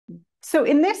So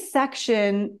in this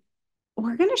section,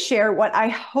 we're going to share what I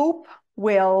hope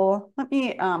will, let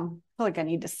me, I feel like I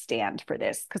need to stand for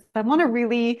this because I want to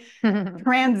really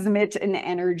transmit an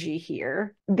energy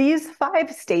here. These 5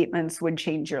 statements would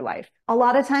change your life. A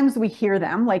lot of times we hear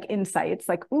them like insights,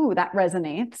 like, ooh, that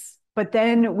resonates, but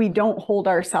then we don't hold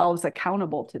ourselves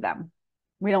accountable to them.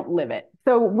 We don't live it.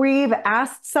 So we've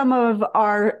asked some of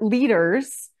our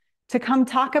leaders to come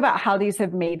talk about how these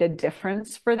have made a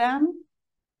difference for them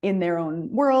in their own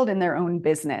world, in their own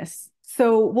business.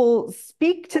 So we'll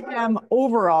speak to them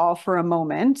overall for a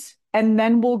moment, and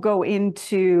then we'll go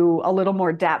into a little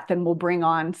more depth and we'll bring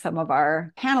on some of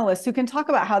our panelists who can talk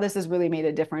about how this has really made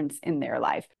a difference in their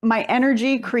life. My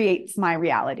energy creates my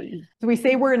reality. So we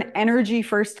say we're an energy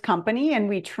first company and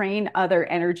we train other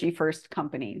energy first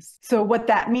companies. So what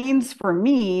that means for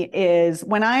me is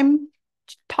when I'm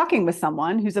talking with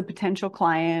someone who's a potential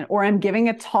client, or I'm giving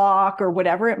a talk or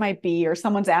whatever it might be, or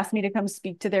someone's asked me to come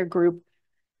speak to their group,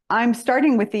 I'm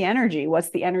starting with the energy.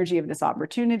 What's the energy of this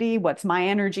opportunity? What's my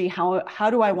energy? How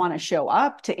do I want to show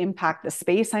up to impact the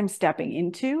space I'm stepping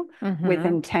into with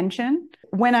intention?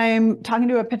 When I'm talking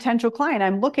to a potential client,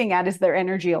 I'm looking at, is their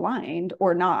energy aligned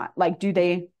or not? Like, do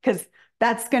they, because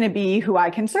that's going to be who I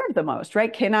can serve the most,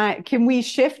 right? Can we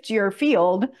shift your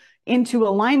field into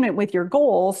alignment with your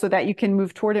goal so that you can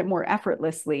move toward it more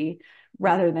effortlessly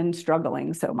rather than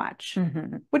struggling so much?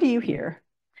 What do you hear?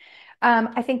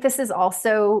 I think this is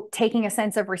also taking a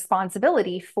sense of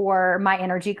responsibility for my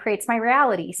energy creates my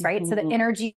realities, right? So the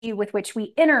energy with which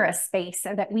we enter a space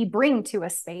and that we bring to a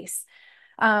space.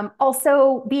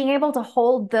 Also being able to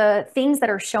hold the things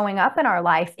that are showing up in our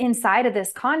life inside of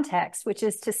this context, which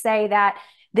is to say that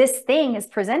this thing is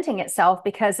presenting itself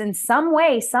because in some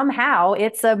way, somehow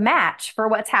it's a match for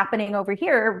what's happening over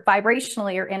here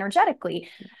vibrationally or energetically,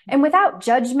 and without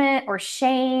judgment or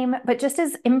shame, but just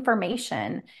as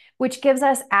information, which gives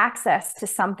us access to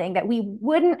something that we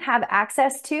wouldn't have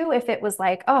access to if it was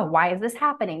like, oh, why is this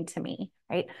happening to me,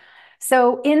 right?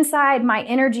 So inside my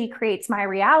energy creates my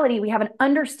reality, we have an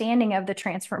understanding of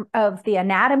the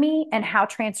anatomy and how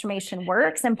transformation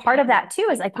works. And part of that too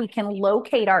is like we can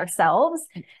locate ourselves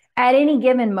at any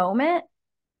given moment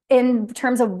in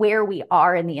terms of where we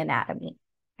are in the anatomy,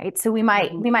 right? So we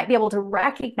might be able to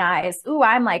recognize, ooh,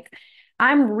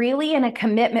 I'm really in a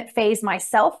commitment phase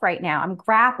myself right now. I'm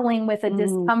grappling with a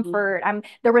discomfort.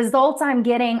 The results I'm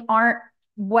getting aren't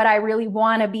what I really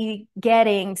want to be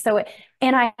getting. So,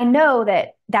 and I know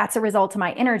that that's a result of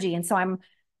my energy. And so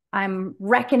I'm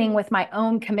reckoning with my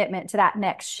own commitment to that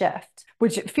next shift.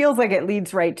 Which it feels like it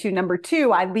leads right to number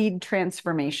 2, I lead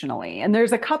transformationally. And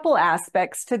there's a couple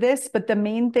aspects to this, but the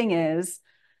main thing is,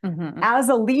 as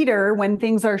a leader, when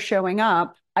things are showing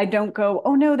up, I don't go,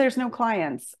 oh no, there's no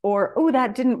clients, or, oh,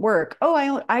 that didn't work.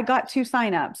 Oh, I got 2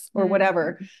 signups or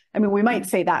whatever. I mean, we might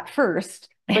say that first,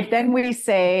 but then we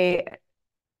say,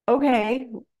 okay,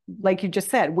 like you just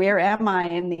said, where am I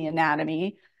in the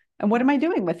anatomy? And what am I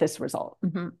doing with this result?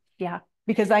 Yeah.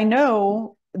 Because I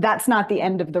know that's not the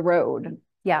end of the road.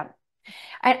 Yeah.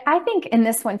 I think in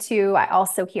this one too, I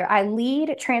also hear I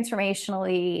lead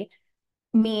transformationally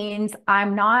means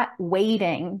I'm not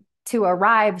waiting to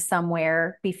arrive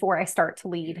somewhere before I start to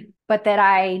lead, but that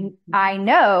I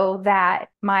know that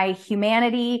my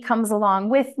humanity comes along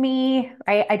with me,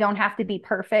 right? I don't have to be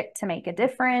perfect to make a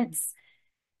difference,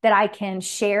 that I can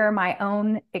share my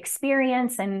own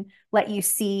experience and let you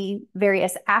see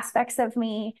various aspects of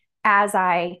me as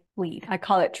I lead. I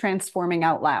call it transforming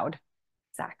out loud.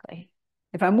 Exactly.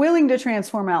 If I'm willing to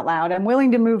transform out loud, I'm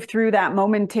willing to move through that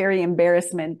momentary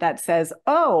embarrassment that says,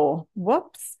 oh,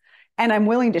 whoops, and I'm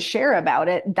willing to share about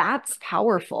it, that's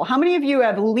powerful. How many of you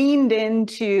have leaned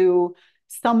into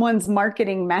someone's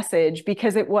marketing message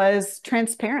because it was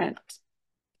transparent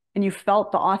and you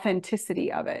felt the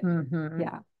authenticity of it?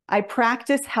 Yeah. I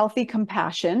practice healthy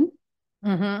compassion.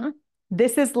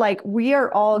 This is like, we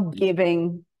are all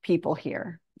giving people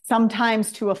here,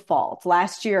 sometimes to a fault.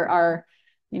 Last year,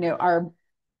 our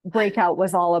breakout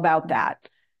was all about that.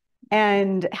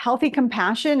 And healthy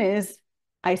compassion is,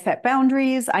 I set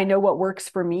boundaries. I know what works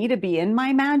for me to be in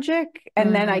my magic.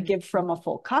 And then I give from a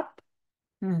full cup.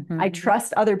 I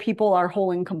trust other people are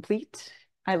whole and complete.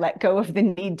 I let go of the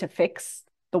need to fix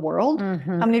the world.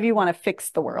 How many of you want to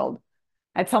fix the world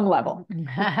at some level?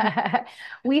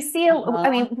 We see, I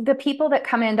mean, the people that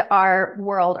come into our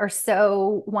world are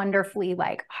so wonderfully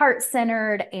like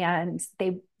heart-centered, and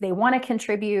they want to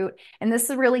contribute. And this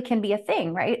really can be a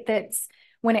thing, right? That's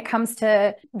when it comes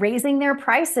to raising their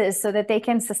prices so that they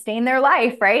can sustain their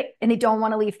life, right? And they don't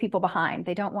want to leave people behind.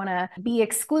 They don't want to be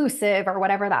exclusive or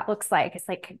whatever that looks like. It's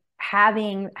like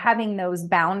having those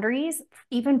boundaries,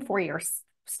 even for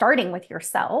starting with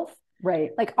yourself,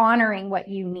 right? Like honoring what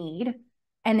you need,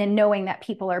 and then knowing that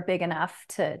people are big enough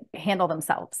to handle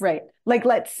themselves. Right. Like,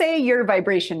 let's say you're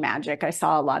vibration magic. I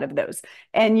saw a lot of those.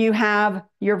 And you have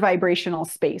your vibrational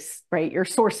space, right? Your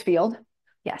source field.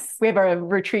 Yes. We have a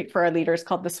retreat for our leaders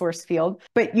called the source field,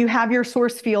 but you have your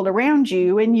source field around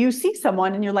you and you see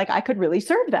someone and you're like, I could really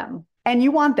serve them. And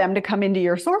you want them to come into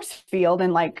your source field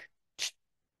and like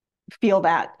feel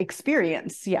that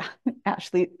experience. Yeah.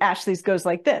 Ashley's goes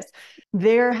like this.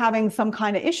 They're having some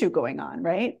kind of issue going on,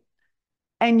 right?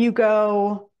 And you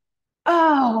go,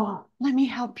 oh, let me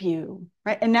help you,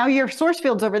 right? And now your source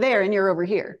field's over there and you're over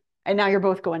here. And now you're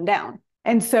both going down.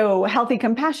 And so healthy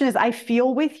compassion is I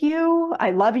feel with you, I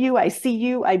love you, I see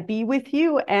you, I be with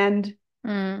you, and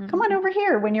come on over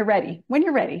here when you're ready. When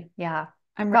you're ready. Yeah.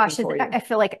 I'm ready for you. I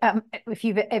feel like if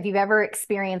you've ever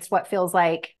experienced what feels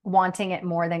like wanting it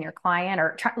more than your client,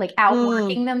 or like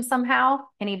outworking them somehow.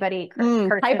 Anybody?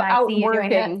 Type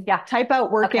outworking. Yeah. Type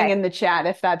outworking in the chat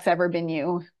if that's ever been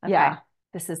you. Okay. Yeah.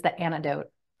 This is the antidote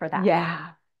for that. Yeah.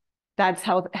 That's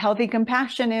how healthy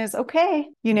compassion is. Okay.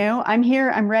 You know, I'm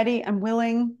here. I'm ready. I'm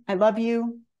willing. I love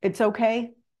you. It's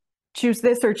okay. Choose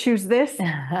this or choose this.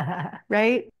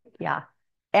 Right? Yeah.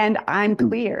 And I'm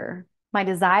clear. My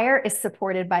desire is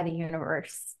supported by the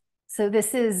universe. So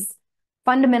this is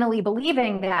fundamentally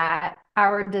believing that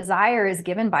our desire is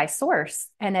given by source,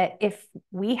 and that if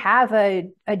we have a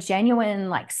genuine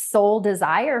like soul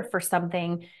desire for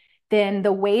something, then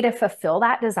the way to fulfill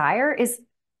that desire is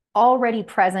already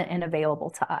present and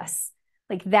available to us.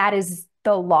 Like that is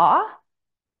the law,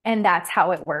 and that's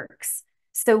how it works.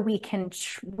 So we can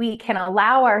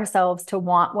allow ourselves to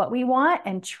want what we want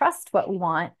and trust what we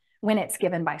want when it's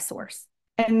given by source.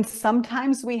 And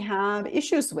sometimes we have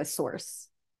issues with source,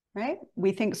 right?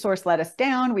 We think source let us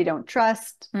down. We don't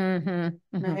trust,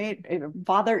 right?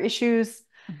 Father issues.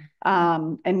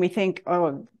 And we think,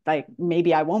 oh, like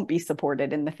maybe I won't be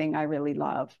supported in the thing I really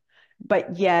love.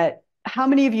 But yet, how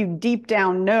many of you deep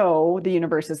down know the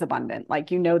universe is abundant? Like,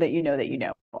 you know that you know that you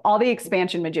know. All the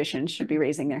expansion magicians should be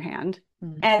raising their hand.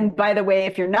 And by the way,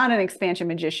 if you're not an expansion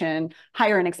magician,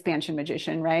 hire an expansion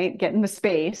magician, right? Get in the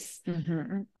space.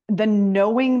 The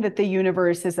knowing that the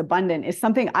universe is abundant is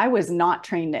something I was not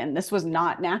trained in. This was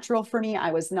not natural for me.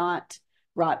 I was not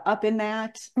brought up in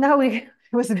that. No, it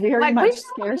was very much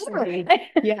scarcity.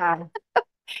 Yeah.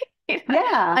 Yeah.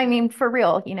 I mean, for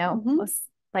real, you know, was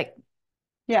like,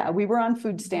 yeah, we were on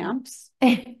food stamps.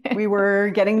 We were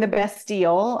getting the best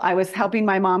deal. I was helping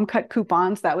my mom cut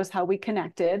coupons. That was how we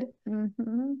connected.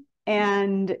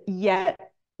 And yet,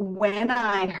 when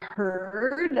I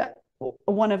heard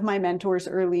one of my mentors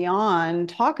early on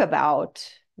talk about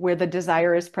where the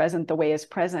desire is present, the way is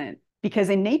present, because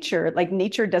in nature, like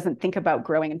nature doesn't think about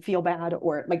growing and feel bad,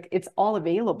 or like it's all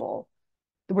available.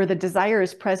 Where the desire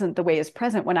is present, the way is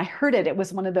present. When I heard it, it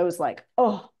was one of those like,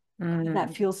 oh,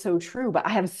 that feels so true, but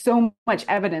I have so much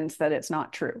evidence that it's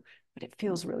not true, but it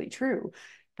feels really true.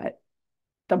 But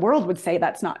the world would say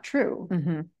that's not true.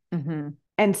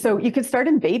 And so you could start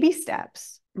in baby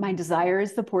steps. My desire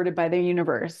is supported by the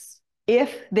universe.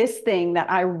 If this thing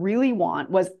that I really want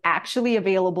was actually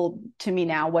available to me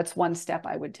now, what's one step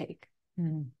I would take?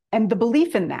 And the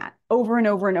belief in that over and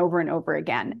over and over and over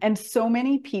again. And so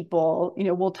many people, you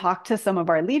know, we'll talk to some of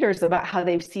our leaders about how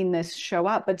they've seen this show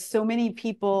up, but so many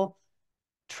people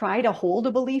try to hold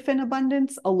a belief in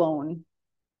abundance alone.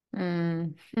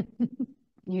 You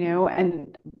know,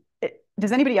 and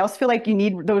does anybody else feel like you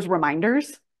need those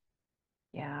reminders?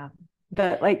 Yeah.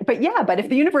 But if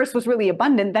the universe was really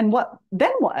abundant, then what?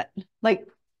 Like,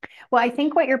 well, I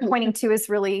think what you're pointing to is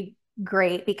really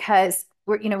great, because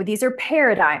we're, you know, these are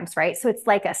paradigms, right? So it's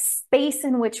like a space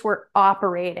in which we're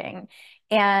operating.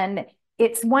 And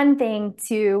it's one thing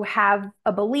to have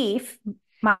a belief,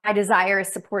 my desire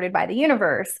is supported by the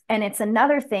universe. And it's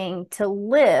another thing to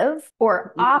live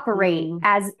or operate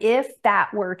as if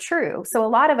that were true. So a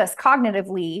lot of us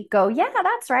cognitively go, yeah,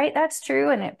 that's right, that's true.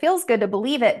 And it feels good to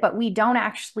believe it, but we don't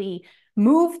actually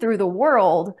move through the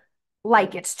world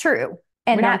like it's true.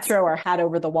 And we don't throw our hat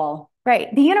over the wall.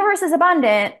 Right. The universe is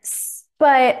abundant,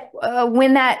 but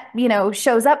when that, you know,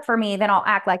 shows up for me, then I'll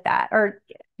act like that, or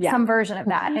some version of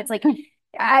that. It's like,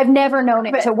 I've never known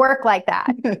it to work like that.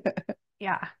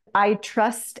 Yeah. I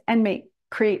trust and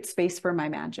create space for my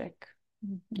magic,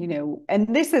 you know,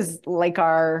 and this is like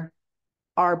our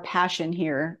passion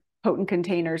here, potent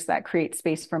containers that create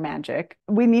space for magic.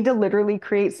 We need to literally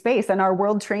create space, and our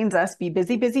world trains us, be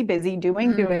busy, busy, busy,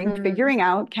 doing, figuring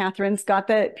out. Catherine's got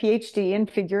the PhD in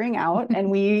figuring out,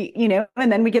 and we, you know,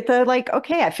 and then we get the like,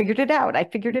 okay, I figured it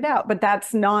out. But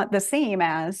that's not the same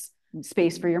as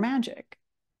space for your magic.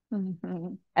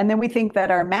 Mm-hmm. And then we think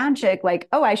that our magic, like,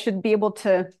 oh, I should be able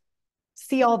to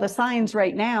see all the signs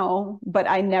right now, but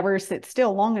I never sit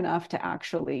still long enough to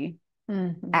actually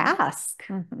ask.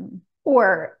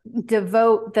 Or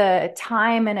devote the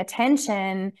time and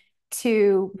attention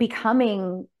to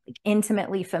becoming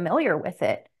intimately familiar with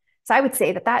it. So I would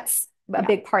say that that's a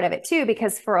big part of it too,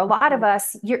 because for a lot of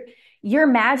us, your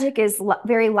magic is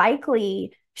very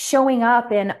likely showing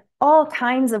up in all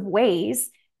kinds of ways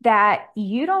that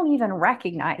you don't even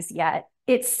recognize yet.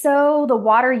 It's so the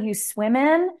water you swim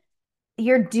in,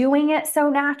 you're doing it so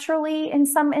naturally in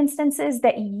some instances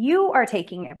that you are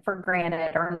taking it for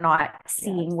granted or not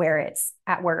seeing where it's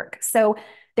at work. So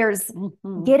there's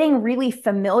getting really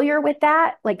familiar with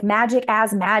that, like magic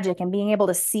as magic, and being able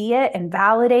to see it and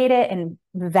validate it and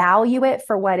value it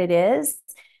for what it is.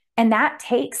 And that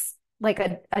takes like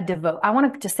I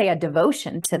want to just say a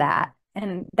devotion to that.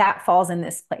 And that falls in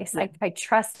this place. I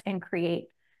trust and create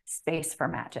space for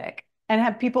magic. And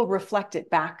have people reflect it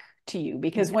back to you,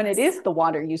 because when it is the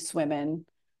water you swim in,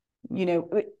 you know,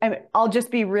 I'll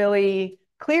just be really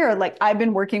clear. Like, I've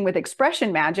been working with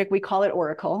expression magic. We call it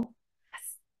Oracle.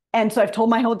 And so I've told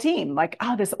my whole team, like,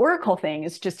 oh, this Oracle thing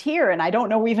is just here. And I don't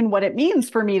know even what it means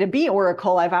for me to be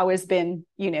Oracle. I've always been,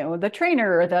 you know, the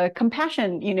trainer or the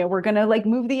compassion, you know, we're going to like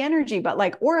move the energy, but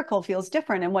like Oracle feels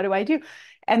different. And what do I do?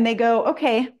 And they go,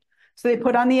 okay. So they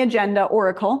put on the agenda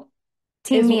Oracle.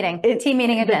 Team meeting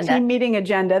agenda. The team meeting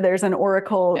agenda, there's an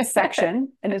Oracle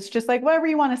section, and it's just like, whatever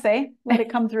you want to say, let it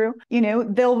come through. You know,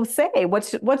 they'll say,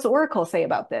 what's Oracle say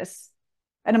about this?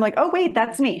 And I'm like, oh, wait,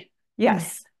 that's me.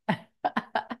 Yes.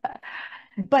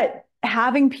 But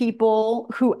having people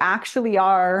who actually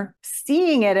are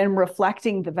seeing it and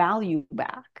reflecting the value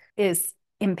back is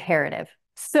imperative.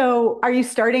 So are you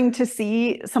starting to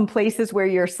see some places where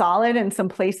you're solid and some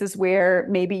places where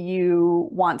maybe you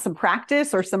want some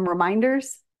practice or some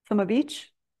reminders, some of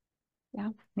each? Yeah.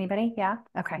 Anybody? Yeah.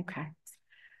 Okay.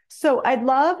 So I'm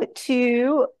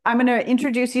going to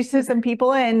introduce you to some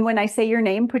people. And when I say your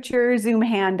name, put your Zoom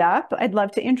hand up. I'd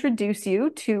love to introduce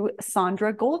you to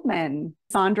Sandra Goldman.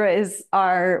 Sandra is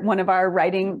one of our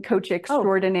writing coach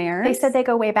extraordinaires. They said they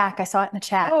go way back. I saw it in the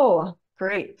chat. Oh,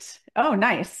 great. Oh,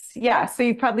 nice. Yeah. So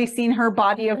you've probably seen her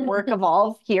body of work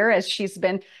evolve here as she's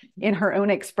been in her own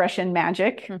expression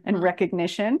magic and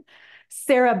recognition.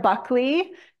 Sarah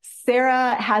Buckley.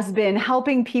 Sarah has been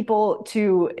helping people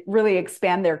to really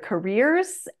expand their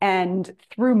careers and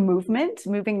through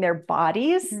moving their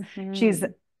bodies. She's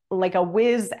like a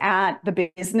whiz at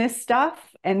the business stuff.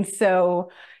 And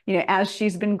so, you know, as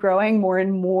she's been growing, more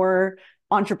and more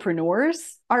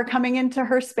entrepreneurs are coming into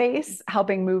her space,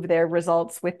 helping move their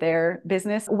results with their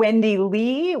business. Wendy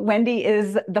Lee. Wendy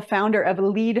is the founder of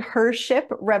Lead Hership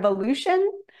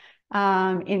Revolution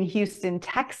in Houston,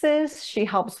 Texas. She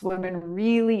helps women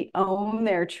really own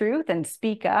their truth and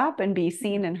speak up and be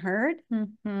seen and heard.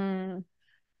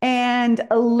 And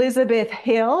Elizabeth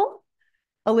Hill.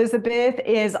 Elizabeth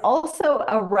is also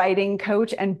a writing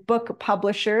coach and book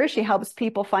publisher. She helps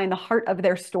people find the heart of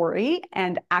their story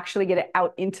and actually get it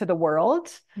out into the world.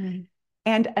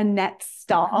 And Annette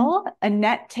Stahl.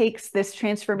 Annette takes this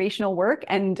transformational work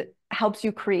and helps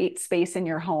you create space in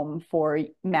your home for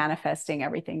manifesting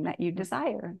everything that you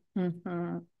desire.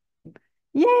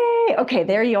 Yay. Okay,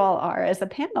 there you all are as a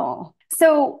panel.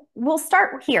 So we'll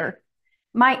start here.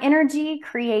 My energy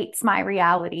creates my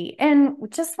reality. And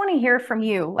just want to hear from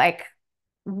you, like,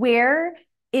 where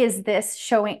has this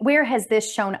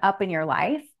shown up in your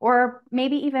life? Or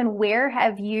maybe even where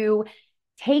have you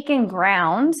taken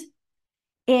ground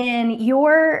in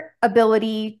your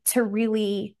ability to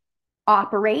really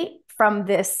operate from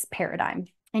this paradigm?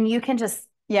 And you can just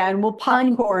and we'll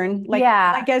popcorn like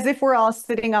as if we're all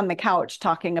sitting on the couch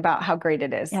talking about how great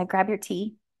it is. Yeah, grab your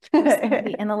tea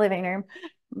in the living room.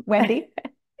 Wendy?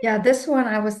 Yeah, this one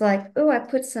I was like, oh, I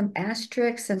put some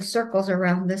asterisks and circles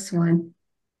around this one.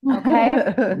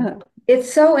 Okay.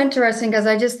 It's so interesting because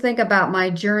I just think about my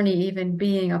journey, even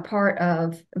being a part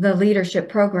of the leadership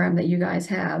program that you guys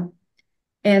have,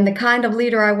 and the kind of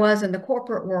leader I was in the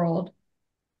corporate world,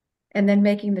 and then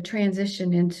making the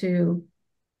transition into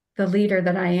the leader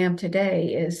that I am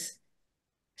today is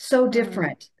so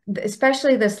different.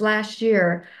 Especially this last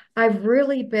year, I've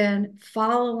really been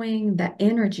following the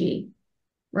energy,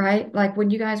 right? Like when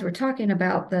you guys were talking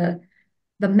about the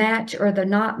match or the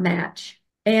not match.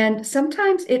 And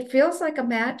sometimes it feels like a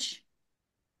match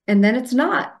and then it's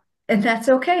not. And that's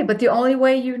okay. But the only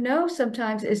way you know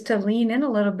sometimes is to lean in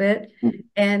a little bit.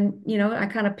 And, you know, I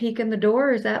kind of peek in the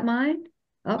door. Is that mine?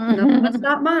 Oh, no, that's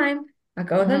not mine. I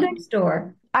go to the next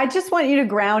door. I just want you to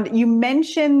ground. You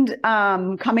mentioned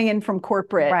coming in from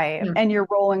corporate Right. and your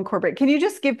role in corporate. Can you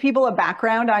just give people a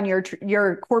background on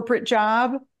your corporate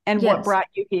job and what Yes. brought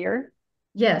you here?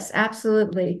 Yes,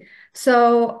 absolutely.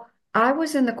 So I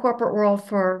was in the corporate world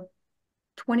for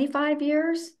 25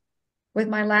 years, with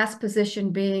my last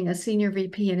position being a senior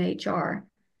VP in HR.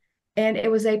 And it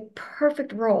was a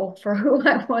perfect role for who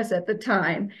I was at the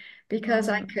time because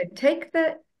I could take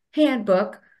the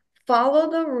handbook,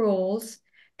 follow the rules,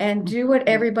 and do what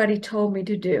everybody told me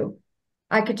to do.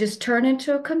 I could just turn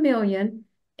into a chameleon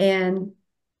and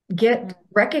get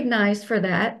recognized for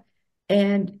that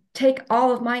and take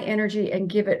all of my energy and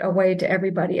give it away to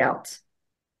everybody else.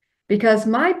 Because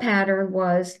my pattern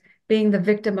was being the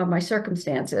victim of my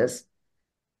circumstances,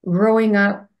 growing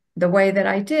up the way that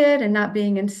I did and not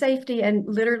being in safety and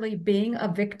literally being a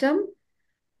victim.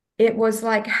 It was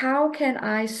like, how can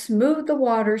I smooth the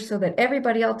water so that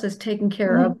everybody else is taken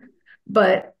care of,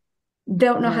 but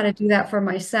don't know how to do that for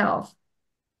myself?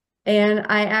 And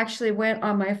I actually went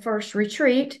on my first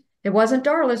retreat. It wasn't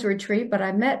Darla's retreat, but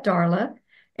I met Darla.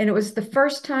 And it was the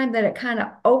first time that it kind of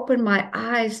opened my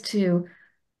eyes to,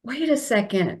 wait a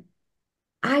second,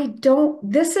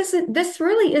 this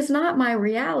really is not my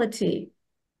reality.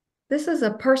 This is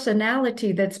a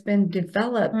personality that's been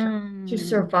developed to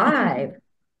survive.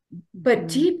 But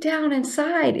deep down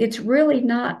inside, it's really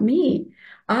not me.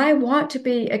 I want to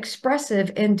be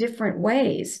expressive in different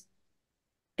ways.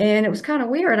 And it was kind of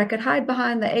weird. I could hide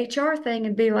behind the HR thing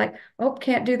and be like, oh,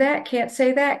 can't do that, can't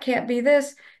say that, can't be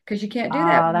this, because you can't do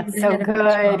that Oh, when you're that's the so head of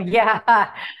HR. good.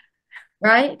 Yeah.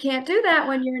 Right? Can't do that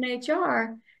when you're in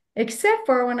HR. Except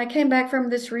for when I came back from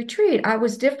this retreat, I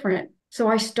was different. So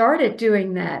I started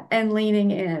doing that and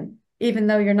leaning in, even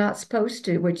though you're not supposed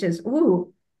to, which is,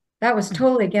 ooh, that was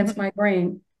totally against my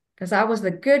grain because I was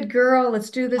the good girl.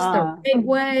 Let's do this the right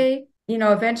way. You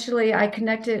know, eventually I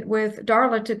connected with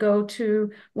Darla to go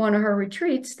to one of her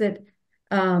retreats that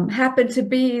happened to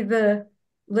be the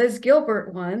Liz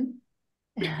Gilbert one.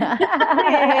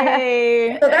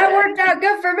 Hey. So that worked out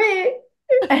good for me.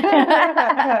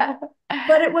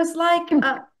 But it was like,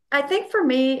 I think for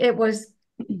me, it was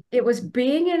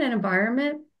being in an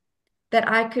environment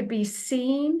that I could be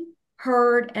seen,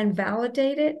 heard, and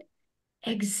validated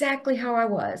exactly how I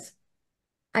was.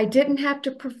 I didn't have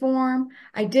to perform.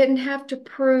 I didn't have to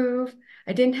prove.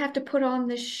 I didn't have to put on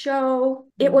this show.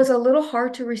 It was a little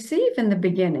hard to receive in the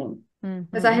beginning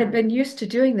because I had been used to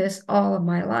doing this all of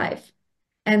my life.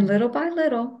 And little by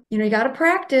little, you got to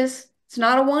practice. It's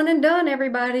not a one and done,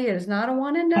 everybody. It is not a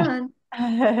one and done.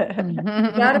 You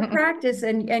got to practice.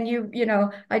 And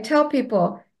I tell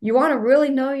people, you want to really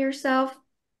know yourself,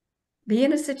 be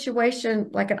in a situation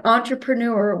like an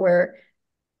entrepreneur where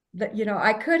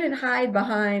I couldn't hide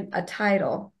behind a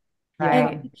title.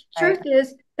 Right. And the truth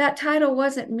is that title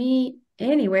wasn't me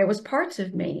anyway. It was parts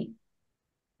of me.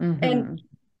 And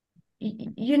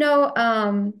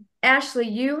Ashley,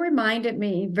 you reminded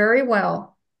me very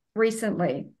well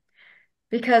recently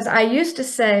because I used to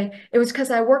say it was because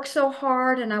I worked so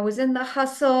hard and I was in the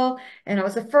hustle and I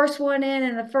was the first one in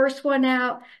and the first one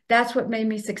out. That's what made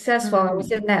me successful. I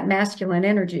was in that masculine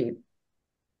energy.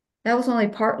 That was only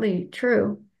partly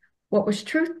true. What was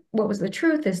the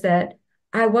truth is that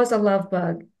I was a love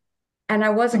bug and I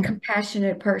was a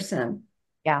compassionate person.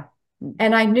 Yeah.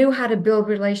 And I knew how to build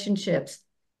relationships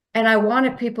and I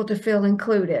wanted people to feel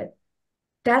included.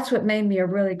 That's what made me a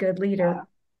really good leader,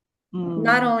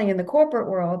 not only in the corporate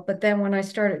world, but then when I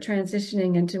started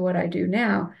transitioning into what I do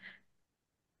now,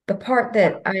 the part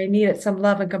that I needed some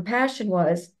love and compassion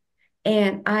was,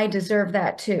 and I deserve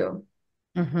that too.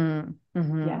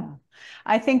 Yeah.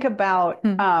 I think about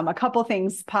a couple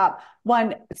things pop.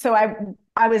 One, so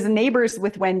I was neighbors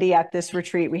with Wendy at this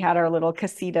retreat. We had our little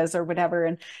casitas or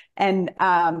whatever, and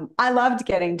I loved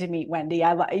getting to meet Wendy.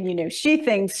 She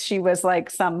thinks she was like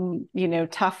some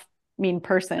tough, mean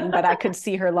person, but I could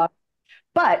see her love.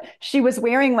 But she was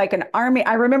wearing like an army.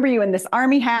 I remember you in this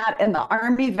army hat and the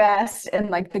army vest and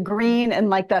like the green and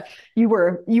like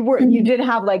you did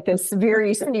have like this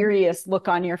very serious look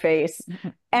on your face.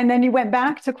 And then you went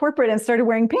back to corporate and started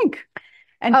wearing pink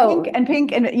and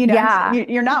pink. And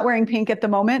you're not wearing pink at the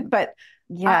moment, but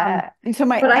so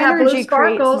my but I have blue energy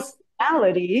creates sparkles.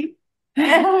 reality.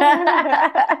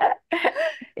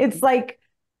 It's like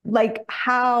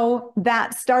how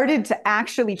that started to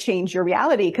actually change your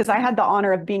reality. Because I had the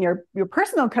honor of being your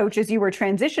personal coach as you were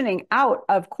transitioning out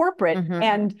of corporate.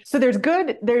 And so there's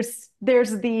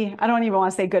the, I don't even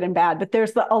want to say good and bad, but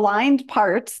there's the aligned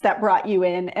parts that brought you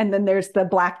in. And then there's the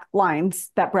black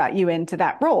lines that brought you into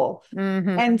that role.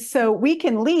 And so we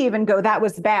can leave and go, that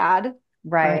was bad.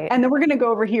 Right. And then we're going to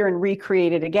go over here and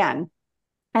recreate it again.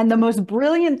 And the most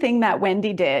brilliant thing that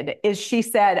Wendy did is she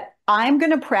said, I'm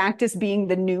going to practice being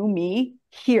the new me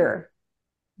here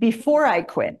before I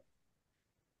quit.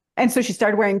 And so she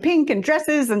started wearing pink and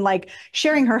dresses and like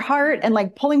sharing her heart and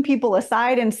like pulling people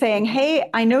aside and saying, hey,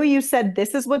 I know you said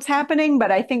this is what's happening,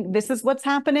 but I think this is what's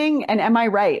happening. And am I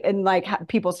right? And like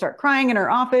people start crying in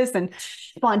her office and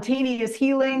spontaneous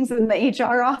healings in the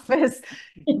HR office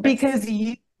because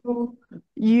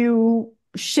you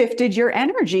shifted your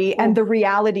energy and the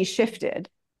reality shifted.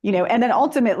 And then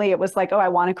ultimately it was like, oh, I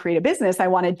want to create a business. I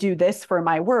want to do this for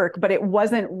my work, but it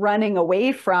wasn't running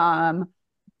away from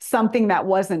something that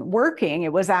wasn't working.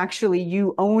 It was actually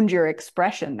you owned your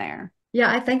expression there.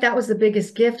 Yeah, I think that was the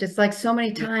biggest gift. It's like so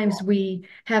many times we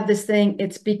have this thing,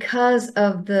 it's because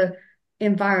of the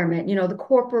environment, the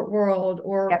corporate world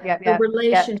or the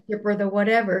relationship or the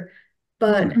whatever.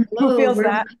 But who feels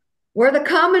that? We're the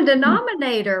common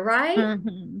denominator, right?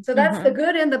 So that's the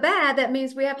good and the bad. That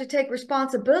means we have to take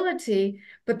responsibility.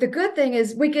 But the good thing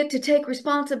is we get to take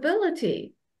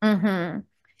responsibility.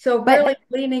 So really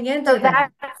leaning into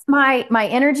that. That's my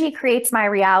energy creates my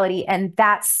reality, and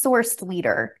that's sourced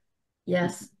leader.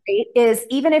 Yes. Is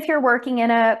even if you're working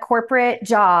in a corporate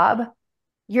job,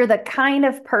 you're the kind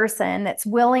of person that's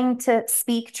willing to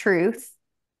speak truth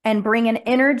and bring an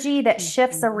energy that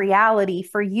shifts a reality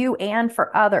for you and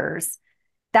for others.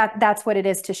 That's what it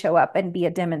is to show up and be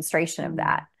a demonstration of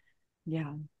that.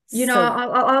 Yeah.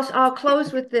 I'll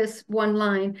close with this one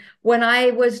line. When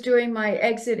I was doing my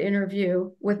exit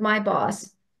interview with my boss,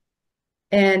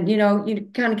 and you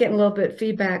kind of getting a little bit of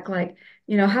feedback, like,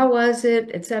 how was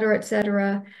it, et cetera, et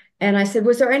cetera. And I said,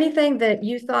 was there anything that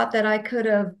you thought that I could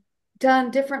have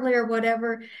done differently or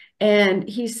whatever? And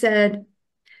he said,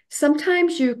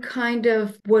 sometimes you kind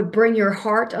of would bring your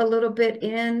heart a little bit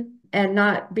in and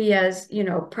not be as,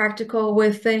 practical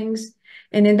with things.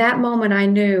 And in that moment, I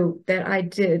knew that I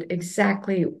did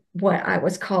exactly what I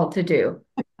was called to do.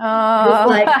 Oh. It was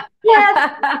like,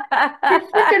 yes, you're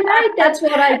freaking right. That's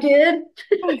what I did.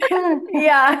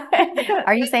 Yeah.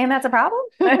 Are you saying that's a problem?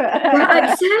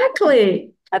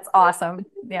 Exactly. That's awesome.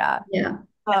 Yeah. Yeah.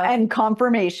 And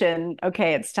confirmation.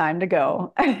 Okay, it's time to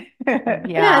go.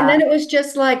 Yeah. And then it was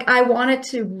just like, I wanted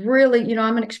to really,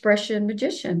 I'm an expression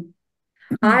magician.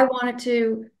 I wanted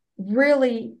to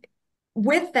really,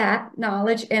 with that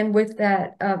knowledge and with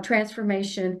that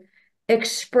transformation,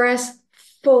 express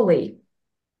fully,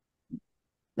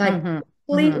 like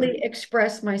completely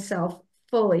express myself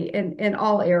fully in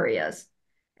all areas.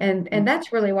 And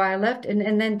that's really why I left.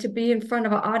 And then to be in front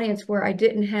of an audience where I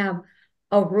didn't have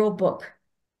a rule book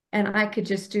and I could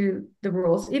just do the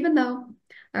rules, even though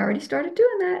I already started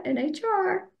doing that in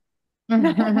HR.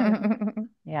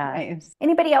 Yeah. Nice.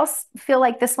 Anybody else feel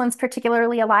like this one's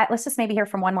particularly alive? Let's just maybe hear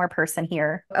from one more person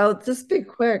here. I'll just be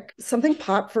quick. Something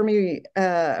popped for me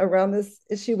around this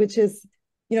issue, which is,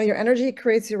 your energy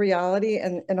creates your reality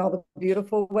in all the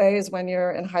beautiful ways when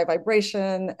you're in high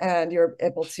vibration and you're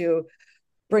able to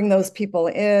bring those people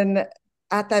in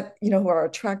at that, who are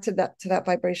attracted to that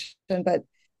vibration. But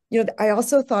I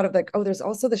also thought of like, there's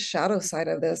also the shadow side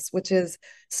of this, which is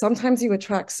sometimes you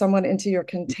attract someone into your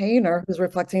container who's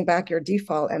reflecting back your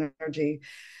default energy.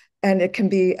 And it can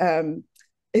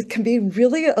be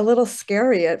really a little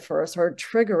scary at first, or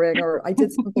triggering, or I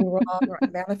did something wrong, or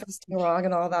I'm manifesting wrong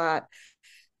and all that.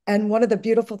 And one of the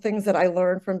beautiful things that I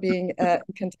learned from being at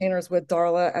containers with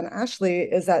Darla and Ashley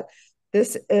is that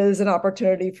this is an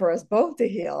opportunity for us both to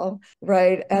heal,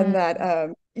 right? And that,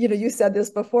 you said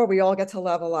this before, we all get to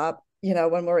level up,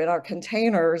 when we're in our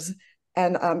containers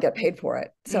and get paid for it.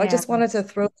 So I just wanted to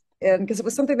throw in, because it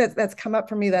was something that's come up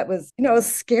for me that was, it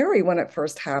was scary when it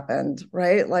first happened,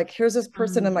 right? Like, here's this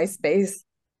person in my space.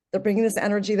 They're bringing this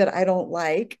energy that I don't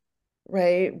like,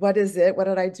 right? What is it? What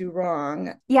did I do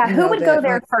wrong? Yeah, who would go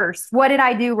there first? What did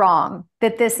I do wrong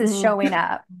that this is showing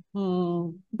up?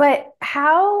 But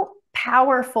how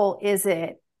powerful is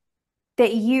it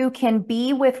that you can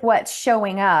be with what's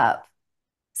showing up,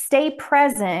 stay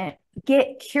present,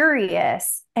 get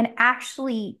curious, and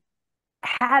actually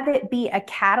have it be a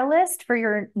catalyst for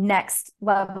your next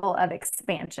level of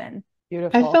expansion?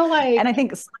 Beautiful. I feel like, and I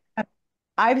think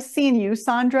I've seen you,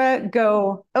 Sandra,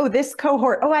 go, this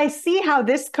cohort. Oh, I see how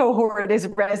this cohort is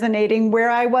resonating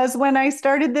where I was when I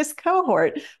started this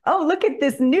cohort. Oh, look at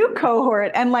this new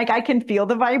cohort. And like, I can feel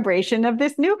the vibration of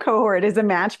this new cohort is a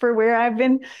match for where I've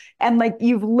been. And like,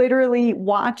 you've literally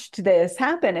watched this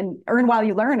happen, and earn while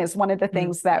you learn is one of the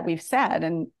things that we've said.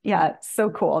 And yeah, it's so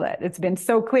cool that it's been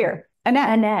so clear.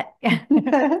 Annette.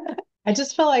 I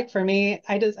just feel like for me,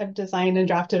 I've designed and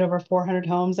drafted over 400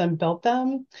 homes and built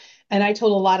them. And I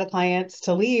told a lot of clients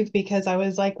to leave because I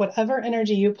was like, whatever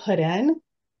energy you put in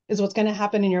is what's going to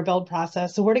happen in your build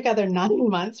process. So we're together 9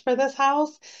 months for this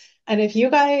house. And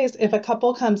if a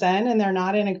couple comes in and they're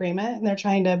not in agreement and they're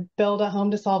trying to build a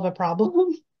home to solve a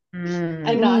problem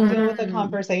and not deal with a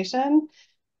conversation,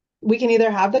 we can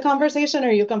either have the conversation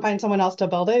or you can find someone else to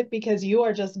build it, because you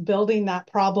are just building that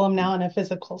problem now in a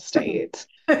physical state.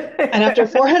 And after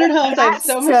 400 homes, I have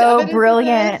so much evidence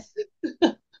brilliant. of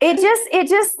this. It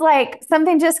just like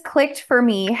something just clicked for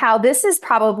me, how this is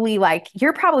probably like,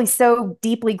 you're probably so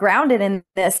deeply grounded in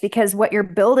this because what you're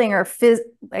building are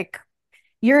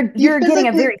you're getting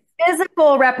a very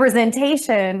physical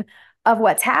representation of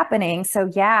what's happening.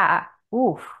 So yeah.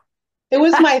 Ooh. It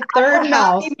was my third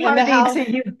house in the house to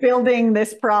you building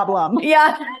this problem.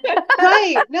 Yeah.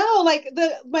 Right. No, like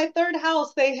my third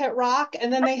house, they hit rock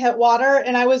and then they hit water.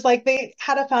 And I was like, they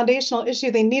had a foundational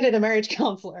issue. They needed a marriage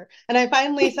counselor. And I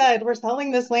finally said, we're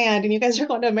selling this land and you guys are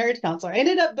going to a marriage counselor. I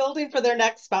ended up building for their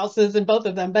next spouses and both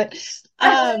of them. But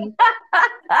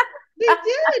they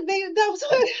did. That was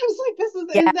what I was like, this is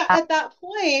at that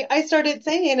point, I started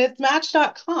saying it's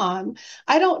match.com.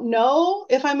 I don't know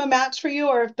if I'm a match for you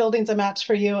or if building's a match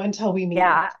for you until we meet.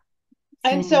 Yeah.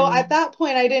 And so at that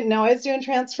point, I didn't know I was doing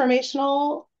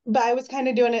transformational, but I was kind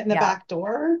of doing it in the back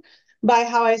door by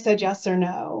how I said yes or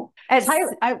no. I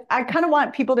kind of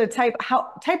want people to type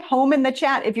home in the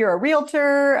chat if you're a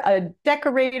realtor, a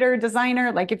decorator,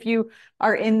 designer, like if you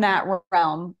are in that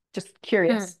realm. Just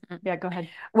curious. Yeah, go ahead.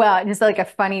 Well, just like a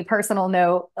funny personal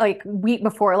note, like week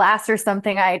before last or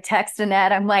something, I texted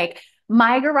Annette. I'm like,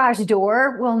 my garage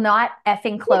door will not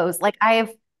effing close. Like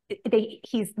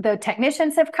the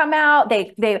technicians have come out.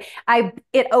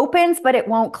 It opens, but it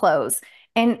won't close.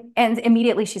 And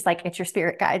immediately she's like, it's your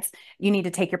spirit guides. You need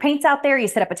to take your paints out there. You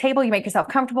set up a table, you make yourself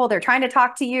comfortable. They're trying to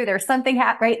talk to you. There's something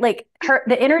right? Like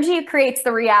the energy creates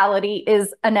the reality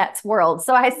is Annette's world.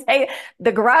 So I say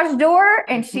the garage door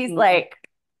and she's like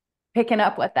picking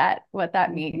up what that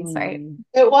means, right?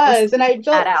 It was. And I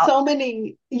built so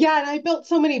many. Yeah. And I built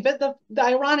so many, but the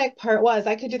ironic part was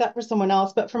I could do that for someone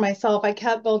else, but for myself, I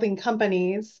kept building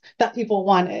companies that people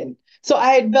wanted. So I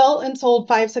had built and sold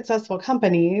 5 successful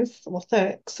companies, well,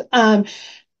 6. And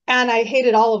I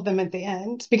hated all of them at the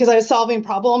end because I was solving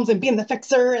problems and being the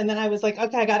fixer. And then I was like,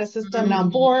 okay, I got a system and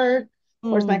I'm bored.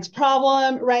 Where's my next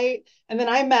problem? Right. And then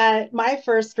I met my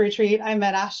first retreat. I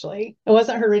met Ashley. It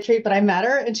wasn't her retreat, but I met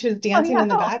her and she was dancing in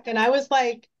the back. And I was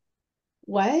like,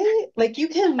 what? Like you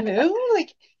can move?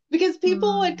 Like, because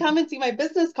people would come and see my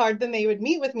business card, then they would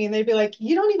meet with me and they'd be like,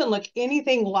 you don't even look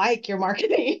anything like your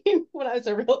marketing when I was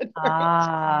a realtor.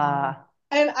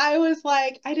 And I was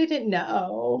like, I didn't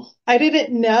know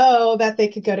that they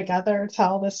could go together to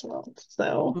tell this world.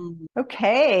 So,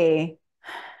 okay.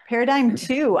 Paradigm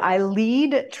 2, I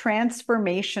lead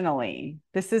transformationally.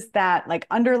 This is that like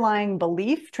underlying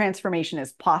belief transformation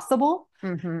is possible.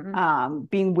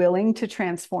 Being willing to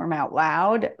transform out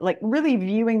loud, like really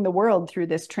viewing the world through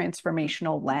this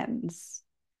transformational lens.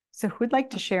 So who'd like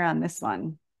to share on this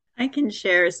one? I can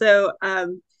share. So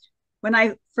when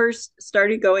I first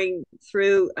started going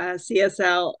through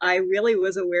CSL, I really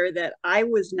was aware that I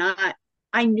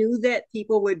knew that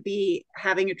people would be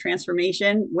having a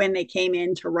transformation when they came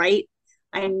in to write.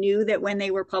 I knew that when they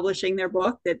were publishing their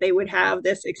book that they would have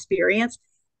this experience,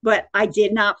 but I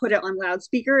did not put it on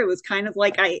loudspeaker. It was kind of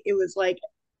like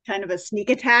kind of a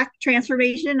sneak attack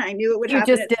transformation. I knew it would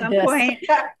happen at some point.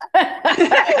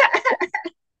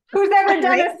 Who's ever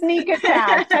done a sneak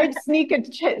attack? Type sneak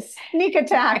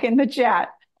attack in the chat.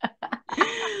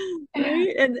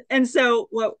 Right? And so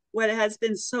what has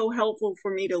been so helpful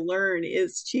for me to learn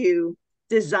is to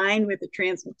design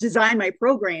my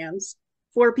programs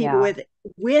for people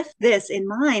with this in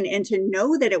mind, and to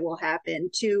know that it will happen,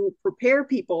 to prepare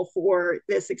people for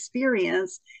this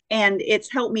experience. And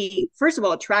it's helped me, first of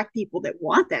all, attract people that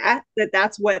want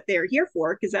that's what they're here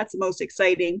for, because that's the most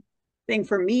exciting thing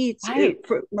for me,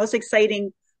 most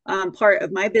exciting part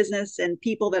of my business and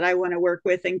people that I want to work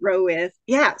with and grow with.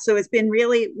 Yeah. So it's been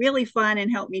really, really fun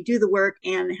and helped me do the work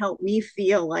and help me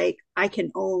feel like I can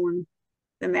own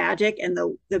the magic and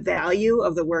the value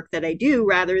of the work that I do,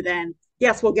 rather than,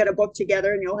 yes, we'll get a book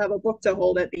together and you'll have a book to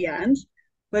hold at the end,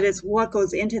 but it's what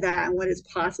goes into that and what is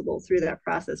possible through that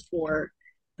process for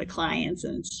the clients.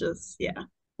 And it's just, yeah.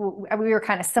 We were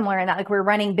kind of similar in that, like we're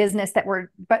running business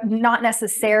but not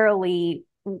necessarily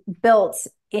built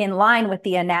in line with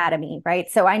the anatomy, right?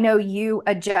 So I know you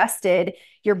adjusted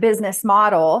your business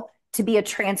model to be a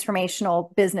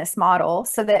transformational business model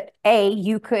so that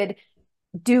you could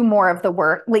do more of the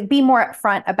work, like be more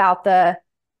upfront about the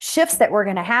shifts that were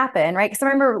going to happen, right? Because I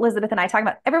remember Elizabeth and I talking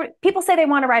about people say they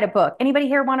want to write a book. Anybody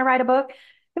here want to write a book?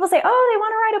 People say, oh, they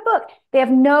want to write a book. They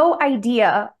have no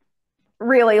idea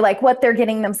really like what they're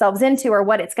getting themselves into or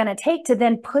what it's going to take to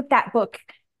then put that book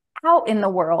out in the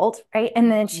world, right?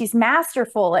 And then she's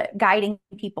masterful at guiding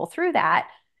people through that,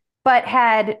 but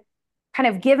had kind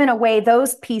of given away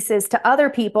those pieces to other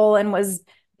people and was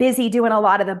busy doing a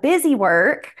lot of the busy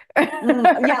work. Yeah,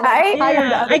 right?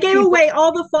 Yeah, I gave away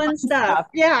all the fun stuff.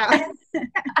 Yeah.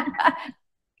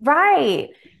 Right.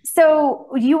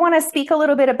 So you want to speak a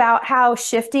little bit about how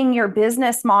shifting your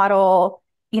business model,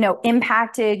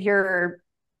 impacted your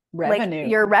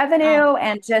revenue,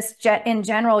 and just in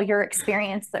general, your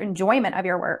experience, the enjoyment of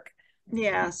your work.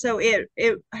 Yeah. So it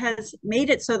has made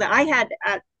it so that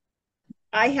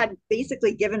I had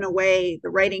basically given away the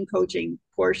writing coaching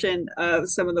portion of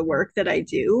some of the work that I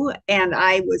do. And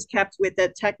I was kept with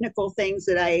the technical things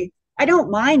that I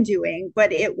don't mind doing,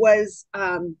 but it was,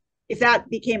 if that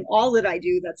became all that I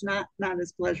do, that's not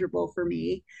as pleasurable for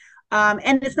me.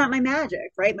 And it's not my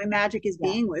magic, right? My magic is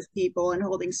being with people and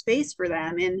holding space for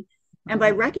them. And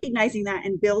by recognizing that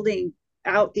and building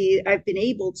out I've been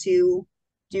able to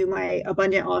do my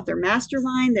Abundant Author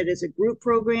Mastermind. That is a group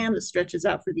program that stretches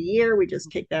out for the year. We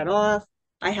just kicked that off.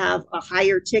 I have a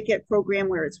higher ticket program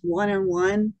where it's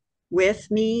one-on-one with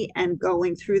me and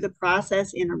going through the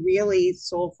process in a really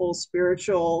soulful,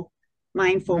 spiritual,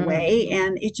 mindful way.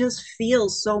 And it just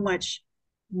feels so much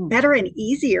better and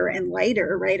easier and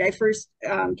lighter, right? I first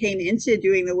came into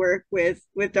doing the work with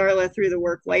Darla through the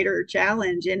Work Lighter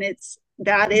Challenge. And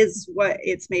that is what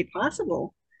it's made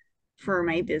possible for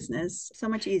my business. So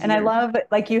much easier. And I love,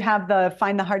 like, you have the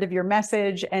find the heart of your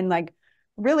message, and like,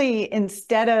 really,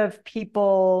 instead of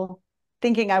people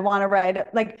thinking I want to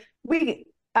write, like,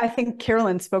 I think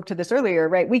Carolyn spoke to this earlier,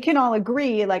 right? We can all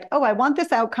agree, like, oh, I want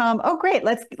this outcome. Oh, great.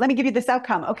 Let me give you this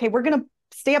outcome. Okay. We're going to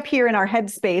stay up here in our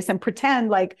headspace and pretend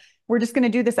like we're just going to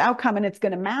do this outcome and it's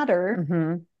going to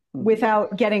matter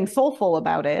without getting soulful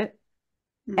about it.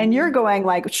 And you're going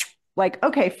like,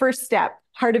 okay, first step,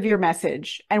 heart of your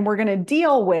message. And we're going to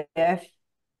deal with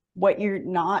what you're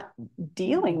not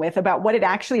dealing with about what it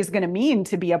actually is going to mean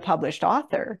to be a published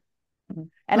author.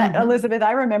 And Elizabeth,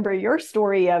 I remember your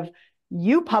story of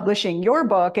you publishing your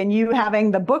book and you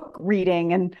having the book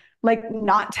reading and like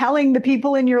not telling the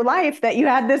people in your life that you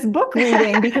had this book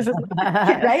reading because of,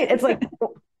 right? It's like,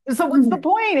 so what's the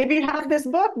point if you have this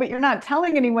book, but you're not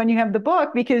telling anyone you have the book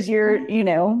because you're,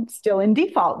 still in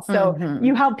default. So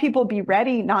you help people be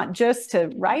ready, not just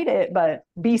to write it, but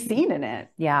be seen in it.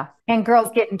 Yeah. And girls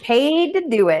getting paid to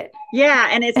do it. Yeah.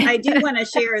 And I do want to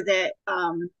share that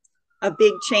a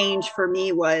big change for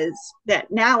me was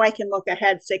that now I can look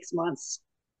ahead 6 months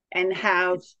and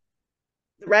have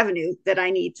the revenue that I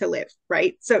need to live,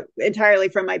 right? So entirely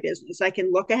from my business, I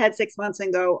can look ahead 6 months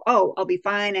and go, oh, I'll be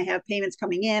fine. I have payments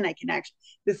coming in. I can actually,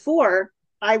 before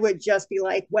I would just be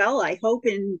like, well, I hope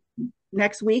in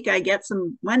next week I get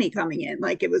some money coming in.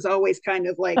 Like, it was always kind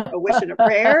of like a wish and a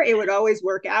prayer. It would always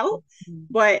work out.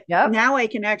 But now I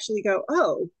can actually go,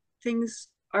 oh, things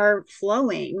are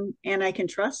flowing and I can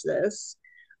trust this,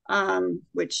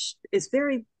 which is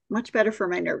very much better for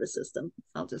my nervous system.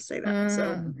 I'll just say that.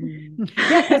 So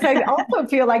yeah, because I also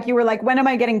feel like you were like, when am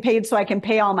I getting paid so I can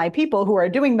pay all my people who are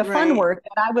doing the fun work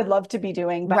that I would love to be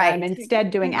doing, but I'm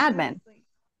instead doing admin.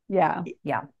 Yeah.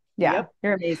 Yep.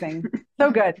 You're amazing.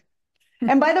 So good.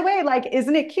 And by the way, like,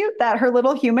 isn't it cute that her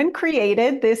little human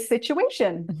created this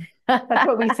situation? That's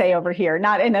what we say over here,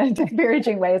 not in a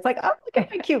disparaging way. It's like, oh, look at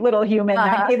my cute little human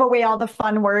that gave away all the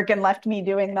fun work and left me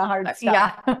doing the hard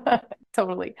stuff. Yeah,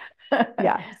 totally.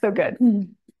 Yeah, so good.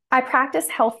 I practice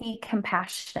healthy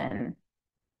compassion.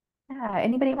 Yeah,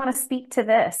 anybody want to speak to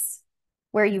this?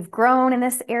 Where you've grown in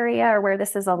this area or where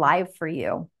this is alive for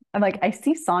you? I'm like, I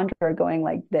see Sandra going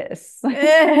like this.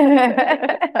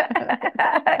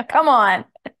 Come on,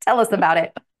 tell us about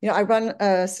it. I run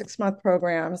 6-month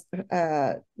programs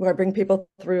where I bring people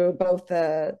through both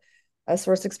the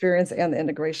source experience and the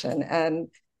integration. And,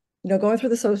 going through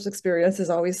the source experience is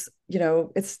always,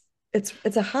 it's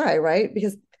a high, right?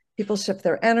 Because people shift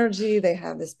their energy. They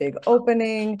have this big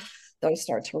opening. They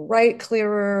start to write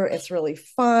clearer. It's really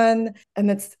fun. And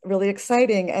it's really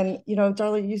exciting. And,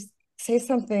 Darla, you say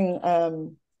something,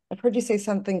 I've heard you say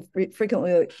something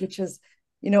frequently, which is,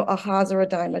 ahas are a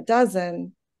dime a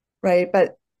dozen, right?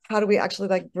 But how do we actually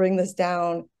like bring this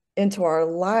down into our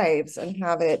lives and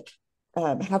have it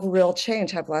have real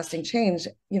change, have lasting change?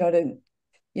 We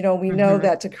know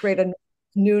that to create a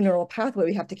new neural pathway,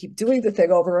 we have to keep doing the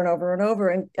thing over and over and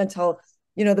over until,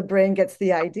 the brain gets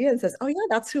the idea and says, oh yeah,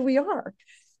 that's who we are.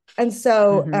 And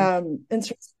so in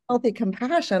terms of healthy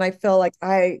compassion, I feel like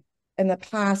in the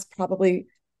past, probably,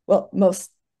 well, most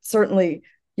certainly,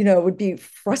 would be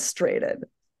frustrated,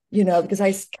 because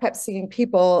I kept seeing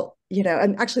people,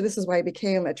 and actually this is why I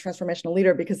became a transformational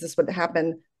leader, because this would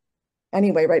happen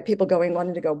anyway, right? People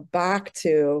wanting to go back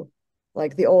to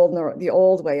like the old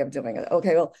way of doing it.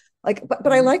 Okay, well, like,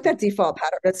 but I like that default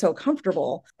pattern. It's so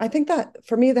comfortable. I think that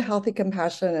for me, the healthy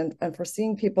compassion and for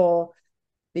seeing people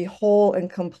be whole and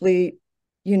complete,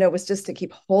 was just to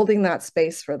keep holding that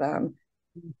space for them,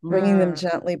 bringing them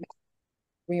gently back,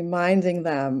 reminding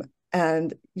them,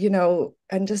 and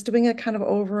and just doing it kind of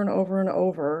over and over and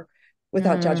over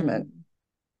without judgment,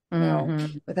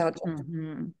 without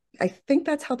I think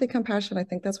that's healthy compassion. I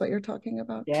think that's what you're talking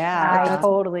about. Yeah, like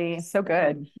totally. So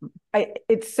good.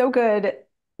 It's so good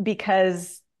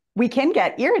because we can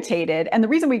get irritated. And the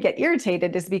reason we get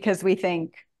irritated is because we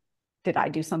think, did I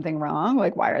do something wrong?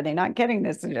 Like, why are they not getting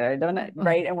this?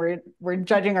 Right. And we're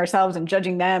judging ourselves and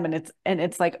judging them. And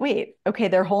it's like, wait, okay,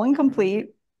 they're whole and complete.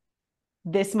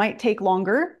 This might take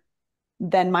longer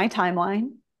than my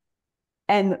timeline.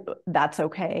 And that's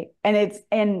okay.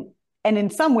 And in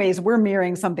some ways, we're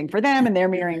mirroring something for them and they're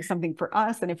mirroring something for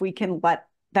us. And if we can let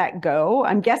that go,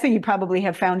 I'm guessing you probably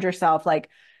have found yourself like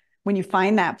when you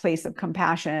find that place of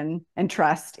compassion and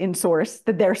trust in source,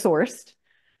 that they're sourced,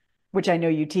 which I know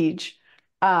you teach,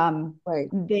 right.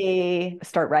 They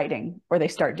start writing or they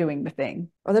start doing the thing.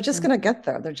 Or they're just going to get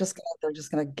there. They're just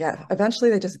going to get, eventually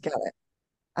they just get it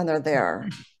and they're there.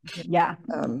 Yeah.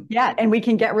 Yeah. And we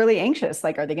can get really anxious.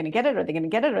 Like, are they going to get it? Are they going to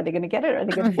get it? Are they going to get it? Are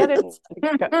they going to get it?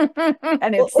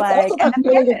 And it's like, and then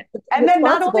they get it. And then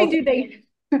not only do they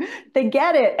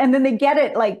get it, and then they get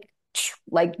it like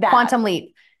that. Quantum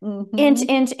leap. Inch,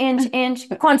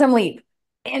 quantum leap.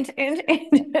 Inch.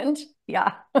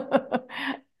 Yeah.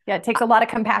 Yeah. It takes a lot of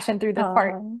compassion through this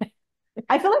part.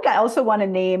 I feel like I also want to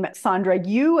name, Sandra,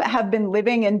 you have been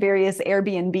living in various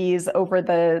Airbnbs over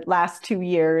the last 2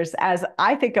 years as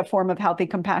I think a form of healthy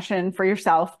compassion for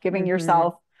yourself, giving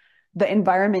yourself the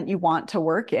environment you want to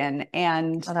work in.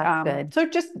 And so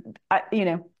just,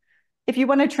 if you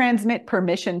want to transmit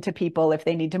permission to people, if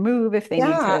they need to move, if they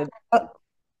need to.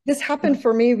 This happened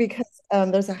for me because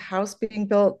there's a house being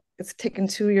built. It's taken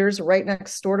 2 years right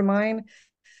next door to mine.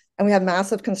 And we had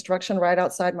massive construction right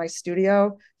outside my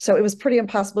studio. So it was pretty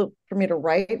impossible for me to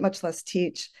write, much less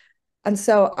teach. And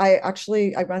so I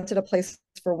rented a place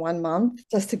for 1 month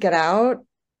just to get out.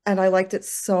 And I liked it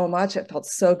so much. It felt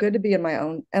so good to be in my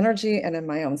own energy and in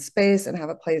my own space and have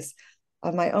a place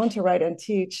of my own to write and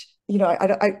teach.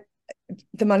 The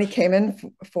money came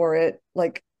in for it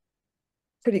like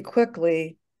pretty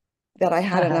quickly that I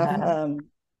had enough,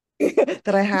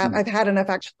 I've had enough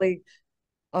actually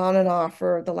on and off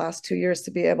for the last 2 years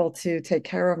to be able to take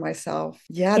care of myself.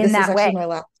 Yeah, this is actually my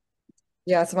last.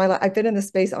 Yeah, so I've been in this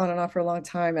space on and off for a long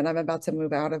time, and I'm about to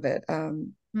move out of it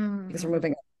because we're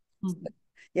moving.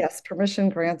 Yes, permission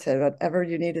granted. Whatever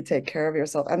you need to take care of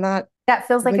yourself, and that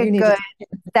feels like a good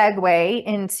segue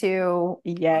into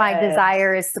my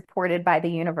desire is supported by the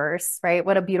universe, right?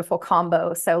 What a beautiful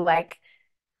combo. So like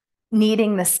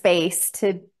needing the space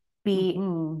to be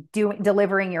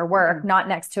delivering your work, not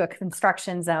next to a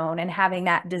construction zone, and having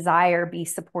that desire be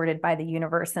supported by the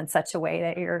universe in such a way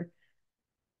that you're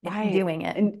doing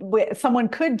it. And someone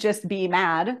could just be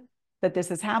mad that this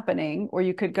is happening, or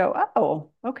you could go, oh,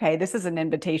 okay, this is an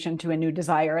invitation to a new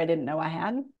desire I didn't know I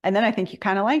had. And then I think you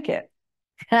kind of like it.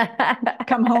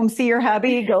 Come home, see your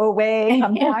hubby, go away,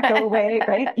 come back, go away,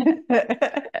 right?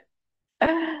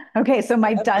 Okay, so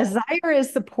my desire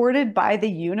is supported by the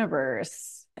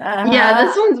universe. Yeah,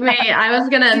 this one's me. I was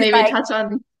gonna maybe touch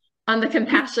on the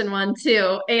compassion one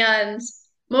too, and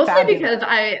mostly because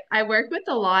I work with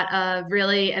a lot of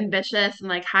really ambitious and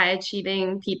like high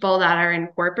achieving people that are in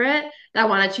corporate that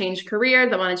want to change careers,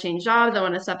 that want to change jobs, that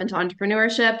want to step into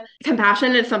entrepreneurship.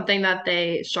 Compassion is something that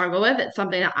they struggle with. It's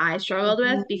something that I struggled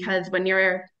with because when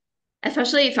you're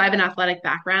especially, so I have an athletic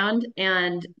background,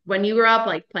 and when you grew up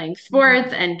like playing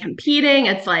sports and competing,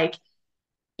 it's like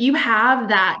you have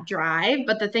that drive,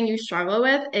 but the thing you struggle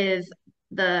with is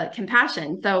the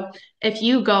compassion. So if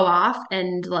you go off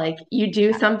and like you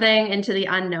do something into the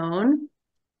unknown,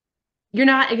 you're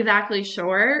not exactly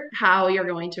sure how you're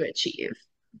going to achieve.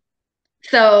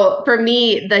 So for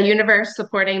me, the universe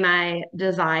supporting my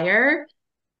desire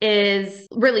is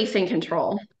releasing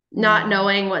control, not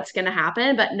knowing what's going to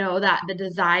happen, but know that the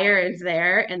desire is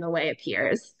there and the way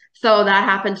appears. So that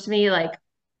happened to me like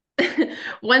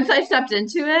once I stepped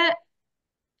into it,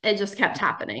 it just kept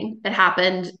happening. It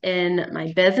happened in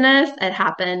my business. It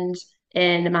happened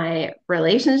in my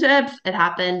relationships. It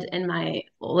happened in my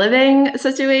living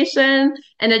situation.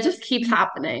 And it just keeps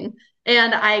happening.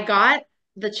 And I got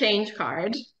the change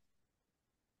card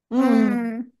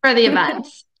for the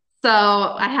events. So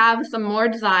I have some more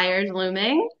desires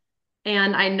looming.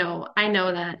 And I know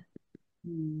that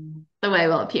the way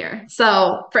will appear.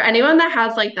 So for anyone that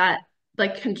has like that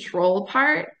like control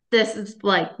part, this is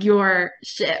like your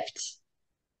shift.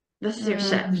 This is your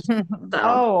shift. So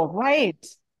oh, right.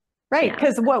 Right.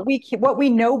 Because what we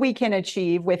know we can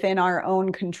achieve within our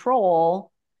own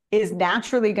control is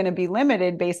naturally going to be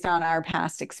limited based on our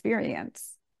past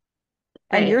experience.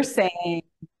 And you're saying,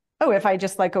 oh, if I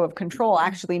just let go of control,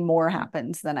 actually more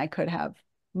happens than I could have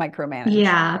micromanaged.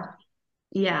 Yeah.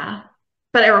 Yeah.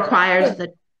 But it requires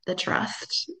the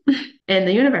trust in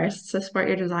the universe to support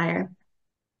your desire.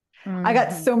 I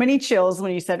got so many chills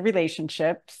when you said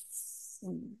relationships.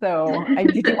 So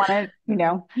did you want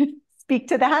to, speak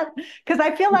to that? Because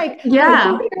I feel like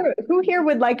who here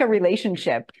would like a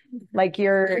relationship? Like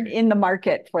you're in the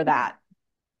market for that.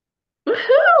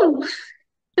 Woohoo!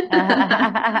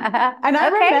 And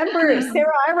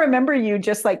I remember you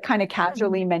just like kind of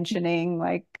casually mentioning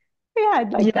like, yeah,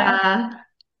 I'd like that.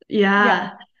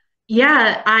 Yeah.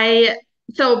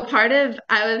 So I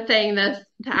was saying this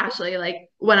to Ashley, like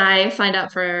when I signed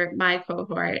up for my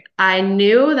cohort, I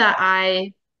knew that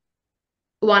I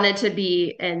wanted to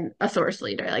be a source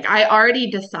leader. Like I already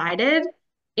decided,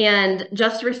 and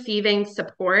just receiving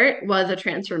support was a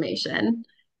transformation.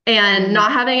 And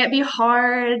not having it be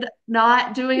hard,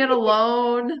 not doing it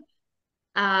alone,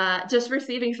 just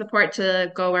receiving support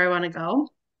to go where I want to go.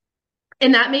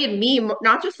 And that made me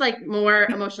not just like more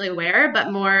emotionally aware,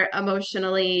 but more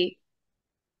emotionally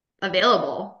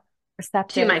available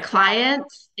to my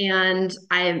clients. And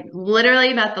I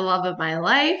literally met the love of my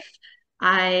life.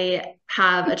 I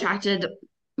have attracted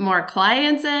more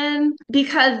clients in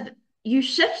because you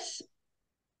shift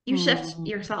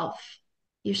yourself.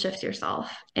 You shift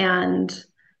yourself and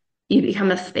you become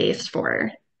a space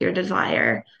for your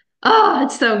desire. Oh,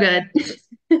 it's so good.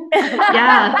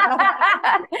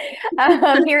 Yeah.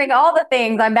 I'm hearing all the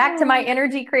things. I'm back to my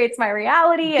energy creates my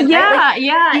reality. And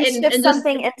you shift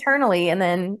something internally and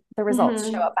then the results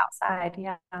show up outside.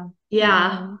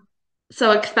 Yeah.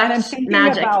 So expect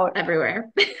magic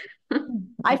everywhere.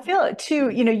 I feel too,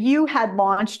 you had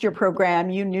launched your program,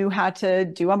 you knew how to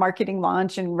do a marketing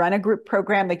launch and run a group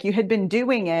program, like you had been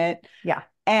doing it. Yeah.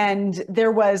 And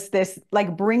there was this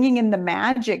like bringing in the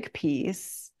magic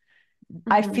piece.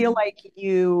 I feel like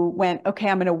you went, okay,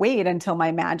 I'm going to wait until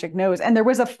my magic knows. And there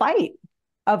was a fight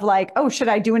of like, oh, should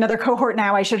I do another cohort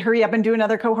now? I should hurry up and do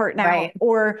another cohort now. Right.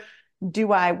 Or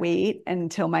do I wait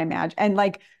until my magic? And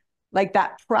like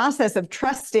that process of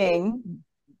trusting,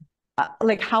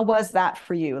 like, how was that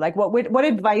for you? Like, what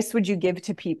advice would you give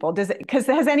to people? Because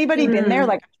has anybody been there,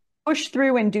 like push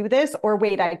through and do this, or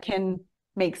wait, I can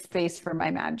make space for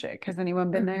my magic? Has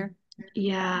anyone been there?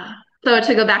 Yeah. So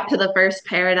to go back to the first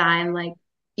paradigm, like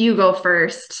you go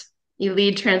first, you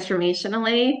lead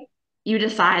transformationally, you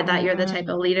decide that you're the type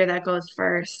of leader that goes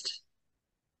first.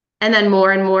 And then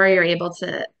more and more you're able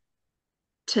to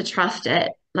trust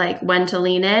it, like when to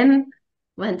lean in,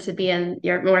 when to be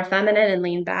you're more feminine and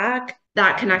lean back.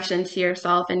 That connection to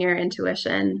yourself and your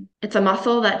intuition. It's a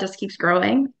muscle that just keeps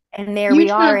growing. And there we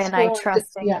are, and I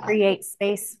trust and create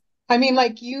space. I mean,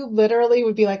 like you literally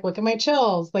would be like, look at my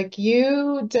chills. Like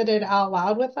you did it out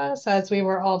loud with us as we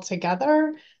were all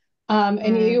together.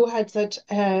 And you had such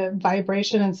a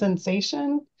vibration and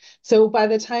sensation. So by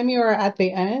the time you were at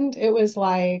the end, it was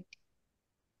like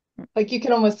you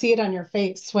could almost see it on your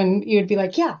face when you'd be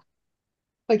like, yeah.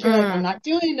 Like you're like, I'm not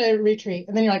doing a retreat.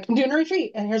 And then you're like, I'm doing a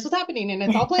retreat and here's what's happening and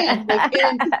it's all planned. Like,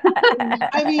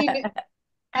 I mean,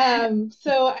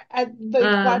 so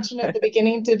watching at the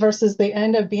beginning versus the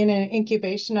end of being an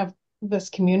incubation of this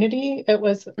community, it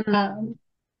was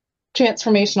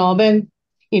transformational. Then,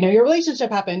 your relationship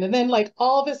happened. And then like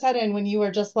all of a sudden when you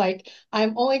were just like,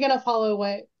 I'm only going to follow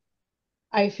what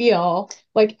I feel,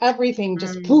 like everything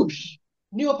just whoosh,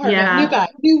 new apartment, new guy,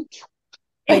 new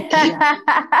like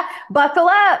buckle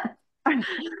up. Buckle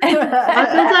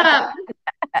up.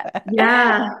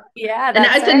 Yeah. Yeah. And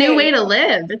it's a new way to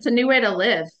live. It's a new way to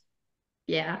live.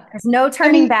 Yeah. There's no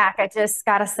turning back. I just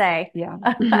gotta say. Yeah.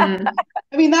 I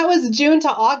mean, that was June to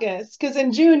August, because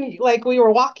in June, like we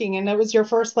were walking and it was your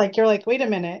first, like, you're like, wait a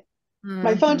minute,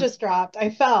 my phone just dropped. I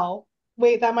fell.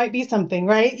 Wait, that might be something,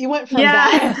 right? You went from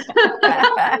that.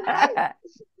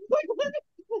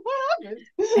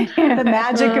 The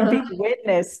magic of being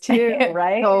witnessed too,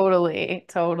 right?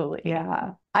 Totally.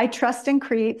 Yeah. I trust and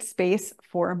create space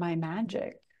for my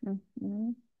magic.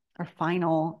 Our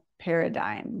final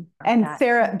paradigm. And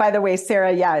Sarah, by the way,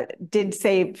 Sarah, did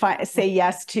say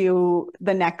yes to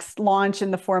the next launch in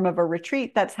the form of a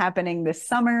retreat that's happening this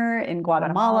summer in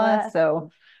Guatemala. So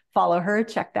follow her,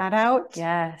 check that out.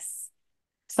 Yes.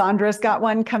 Sandra's got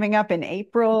one coming up in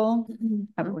April.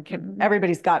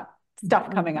 Everybody's got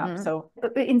stuff coming up. So,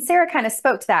 and Sarah kind of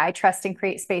spoke to that. I trust and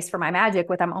create space for my magic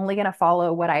with, I'm only going to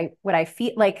follow what I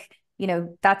feel like, you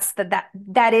know,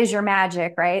 that is your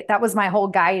magic, right? That was my whole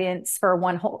guidance for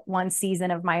one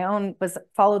season of my own, was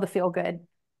follow the feel good.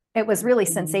 It was really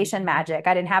sensation magic.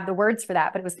 I didn't have the words for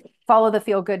that, but it was follow the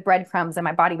feel good breadcrumbs, and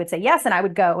my body would say yes, and I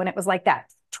would go, and it was like that.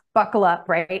 Buckle up,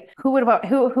 right? Who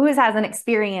has an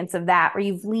experience of that where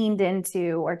you've leaned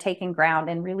into or taken ground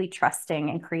and really trusting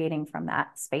and creating from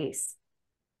that space?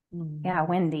 Yeah,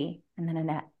 Wendy, and then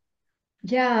Annette.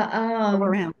 Yeah.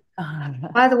 around.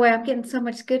 By the way, I'm getting so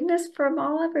much goodness from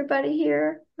everybody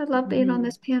here. I love being on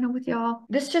this panel with y'all.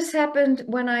 This just happened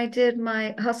when I did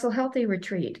my Hustle Healthy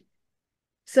retreat.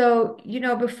 So, you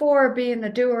know, before being the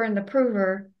doer and the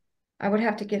prover, I would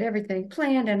have to get everything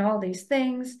planned and all these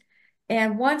things.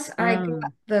 And once I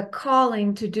got the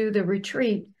calling to do the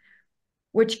retreat,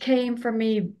 which came from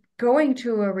me going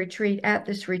to a retreat at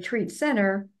this retreat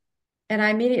center, and I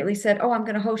immediately said, oh, I'm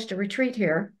going to host a retreat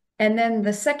here. And then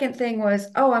the second thing was,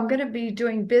 oh, I'm going to be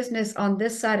doing business on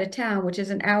this side of town, which is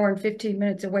an hour and 15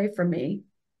 minutes away from me,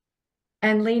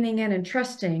 and leaning in and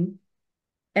trusting,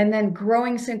 and then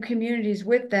growing some communities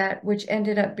with that, which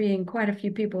ended up being quite a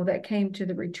few people that came to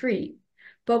the retreat.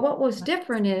 But what was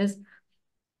different is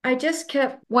I just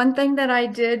kept one thing that I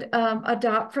did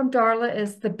adopt from Darla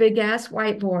is the big ass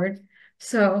whiteboard.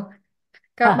 So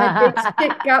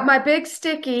got my big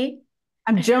sticky.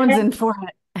 I'm jonesing for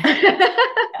it.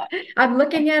 I'm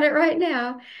looking at it right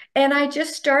now. And I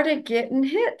just started getting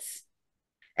hits.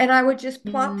 And I would just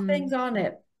plop things on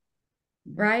it.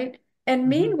 Right. And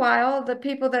meanwhile, the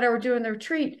people that are doing the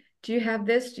retreat, do you have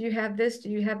this? Do you have this? Do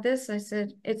you have this? I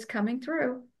said, it's coming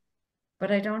through,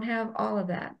 but I don't have all of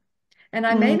that. And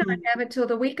I may not have it till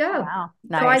the week of. Wow.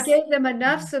 Nice. So I gave them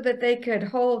enough so that they could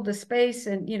hold the space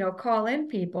and, you know, call in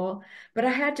people. But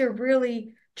I had to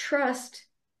really trust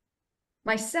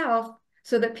myself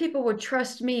so that people would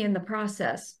trust me in the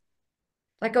process.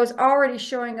 Like I was already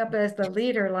showing up as the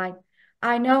leader, like,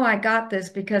 I know I got this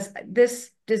because this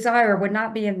desire would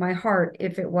not be in my heart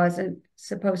if it wasn't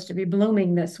supposed to be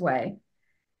blooming this way.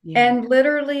 Yeah. And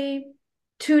literally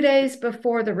 2 days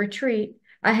before the retreat,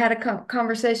 I had a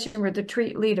conversation with the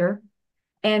retreat leader,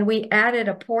 and we added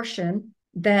a portion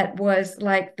that was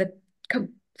like the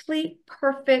complete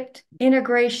perfect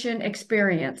integration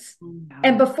experience.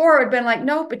 And before it had been like,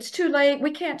 nope, it's too late. We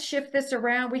can't shift this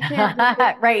around. We can't.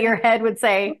 Right. Your head would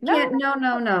say,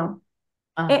 no.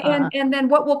 And then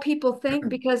what will people think?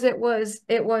 Because it was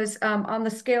on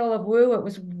the scale of woo, it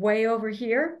was way over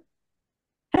here.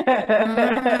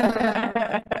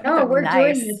 No, we're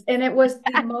doing this. And it was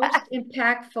the most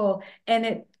impactful, and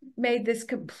it made this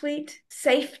complete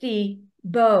safety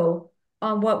bow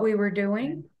on what we were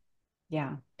doing.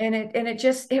 Yeah. And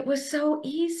it was so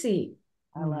easy.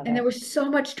 I love it. And there was so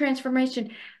much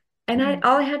transformation. And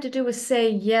all I had to do was say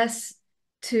yes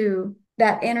to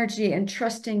that energy and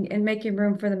trusting and making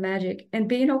room for the magic and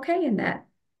being okay in that.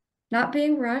 Not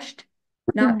being rushed,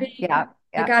 not being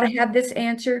I got to have this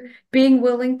answer, being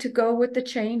willing to go with the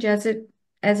change as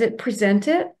it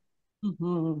presented.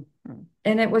 And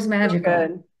it was magical. So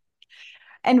good.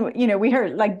 And, you know, we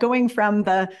heard like going from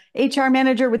the HR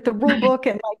manager with the rule book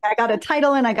and like, I got a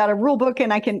title and I got a rule book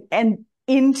and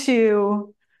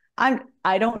into, I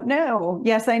don't know.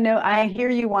 Yes, I know. I hear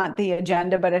you want the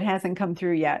agenda, but it hasn't come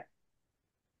through yet.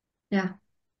 Yeah.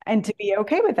 And to be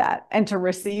okay with that and to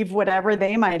receive whatever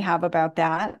they might have about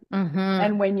that.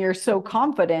 And when you're so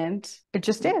confident, it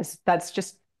just is. That's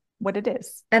just what it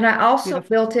is. And I also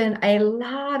built in a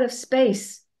lot of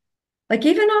space. Like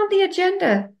even on the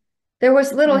agenda, there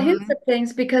was little hints of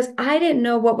things because I didn't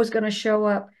know what was going to show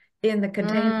up in the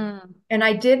container. And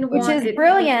I didn't want it. Which is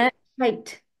brilliant.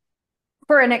 Right.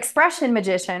 For an expression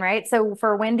magician, right? So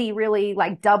for Wendy really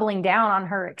like doubling down on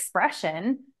her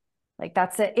expression, like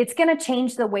that's it. It's going to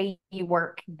change the way you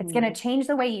work. It's going to change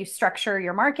the way you structure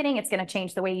your marketing. It's going to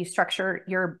change the way you structure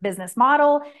your business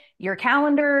model, your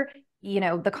calendar, you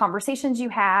know, the conversations you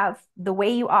have, the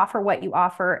way you offer what you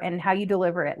offer and how you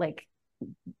deliver it. Like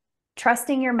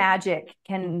trusting your magic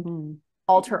can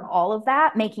alter all of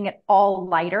that, making it all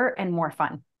lighter and more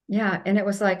fun. Yeah. And it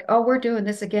was like, oh, we're doing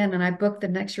this again. And I booked the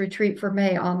next retreat for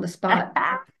May on the spot.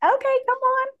 Okay, come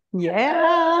on.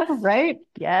 Yeah, right.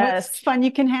 Yes. What's fun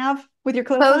you can have with your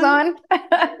clothes on.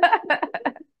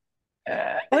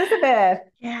 Elizabeth.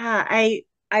 Yeah,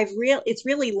 it's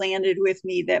really landed with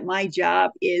me that my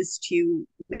job is to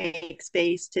make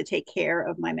space to take care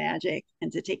of my magic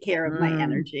and to take care of my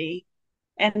energy.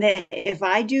 And that if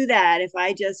I do that, if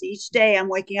I just each day I'm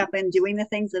waking up and doing the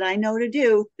things that I know to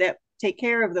do that take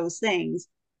care of those things,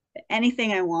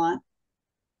 anything I want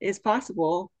is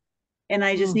possible. And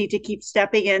I just need to keep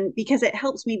stepping in because it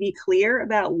helps me be clear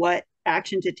about what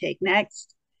action to take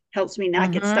next, helps me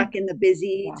not get stuck in the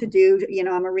busy to do. You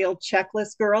know, I'm a real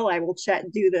checklist girl. I will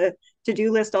do the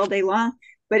to-do list all day long.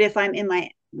 But if I'm in my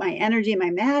energy, my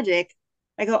magic,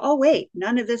 I go, oh, wait,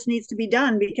 none of this needs to be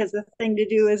done because the thing to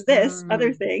do is this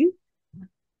other thing.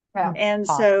 Yeah. And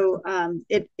so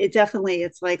it definitely,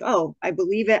 it's like, oh, I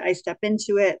believe it. I step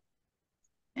into it.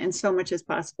 And so much is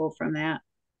possible from that.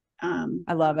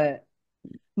 I love it.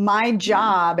 My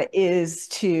job is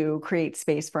to create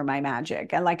space for my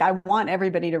magic. And like, I want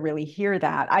everybody to really hear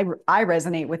that. I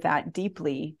resonate with that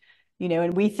deeply, you know,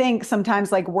 and we think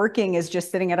sometimes like working is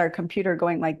just sitting at our computer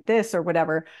going like this or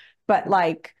whatever, but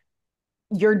like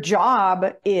your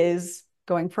job is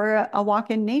going for a walk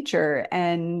in nature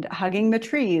and hugging the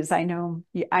trees. I know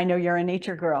you're a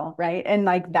nature girl, right? And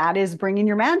like, that is bringing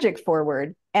your magic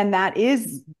forward. And that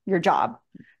is your job,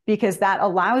 because that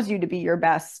allows you to be your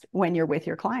best when you're with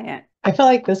your client. I feel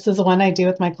like this is one I do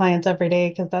with my clients every day,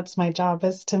 because that's my job,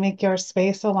 is to make your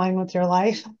space align with your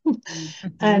life.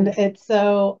 And it's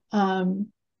so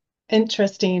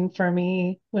interesting for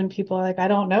me when people are like, I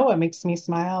don't know what makes me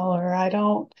smile, or I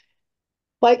don't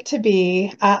like to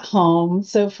be at home.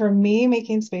 So for me,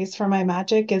 making space for my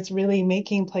magic is really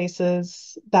making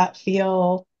places that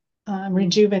feel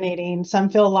rejuvenating. Some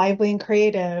feel lively and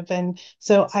creative. And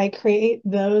so I create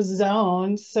those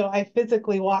zones. So I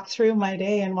physically walk through my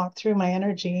day and walk through my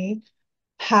energy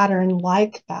pattern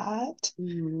like that.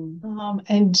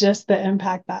 And just the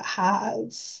impact that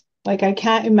has. Like, I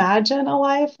can't imagine a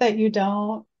life that you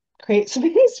don't create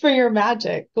space for your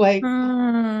magic. Like,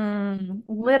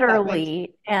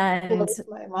 literally, and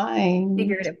my mind.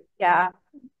 Figurative. Yeah.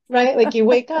 Right. Like, you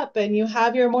wake up and you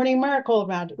have your morning miracle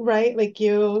around, right? Like,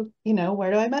 you know, where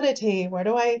do I meditate? Where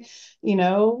do I,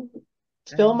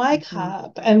 fill my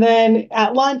cup? And then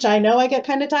at lunch, I know I get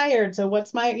kind of tired. So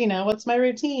what's my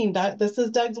routine? This is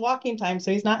Doug's walking time.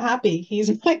 So he's not happy.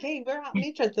 He's like, hey, we're out in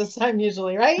nature at this time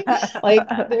usually, right? Like,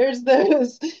 there's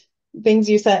those things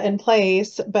you set in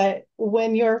place. But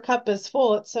when your cup is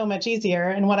full, it's so much easier.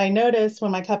 And what I notice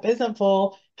when my cup isn't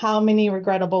full, how many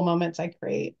regrettable moments I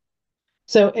create.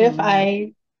 So if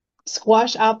I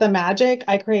squash out the magic,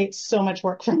 I create so much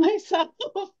work for myself.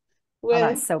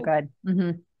 That's so good.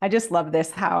 I just love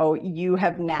this, how you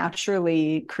have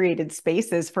naturally created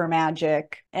spaces for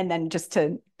magic, and then just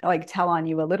to like tell on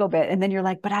you a little bit. And then you're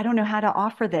like, but I don't know how to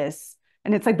offer this.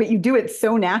 And it's like, but you do it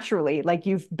so naturally. Like,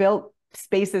 you've built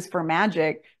spaces for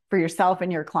magic for yourself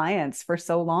and your clients for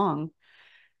so long.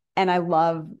 And I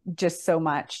love just so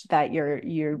much that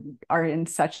you are in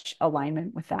such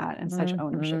alignment with that and such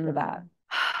ownership of that.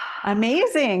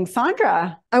 Amazing.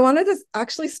 Sandra. I wanted to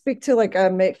actually speak to like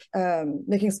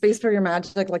making space for your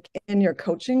magic, like in your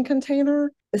coaching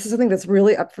container. This is something that's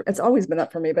really it's always been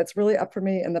up for me, but it's really up for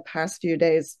me in the past few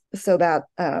days, so that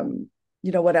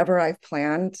whatever I've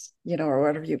planned, or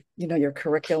whatever your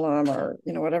curriculum, or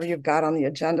whatever you've got on the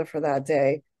agenda for that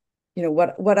day,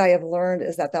 what I have learned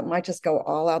is that might just go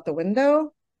all out the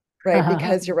window, right?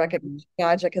 Because your recognition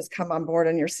magic has come on board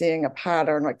and you're seeing a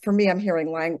pattern. Like, for me, I'm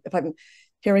hearing if I'm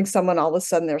hearing someone, all of a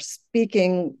sudden they're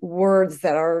speaking words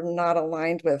that are not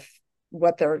aligned with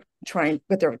what they're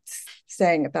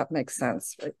saying, if that makes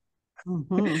sense, right?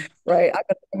 Right. I'm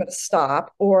going to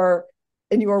stop. Or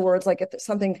in your words, like, if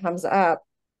something comes up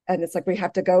and it's like, we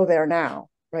have to go there now,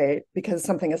 right? Because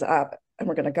something is up and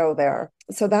we're going to go there.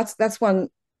 So that's one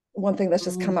thing that's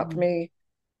just come up for me.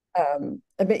 I mean,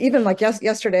 even like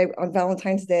yesterday on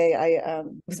Valentine's Day, it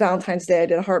was Valentine's Day. I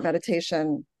did a heart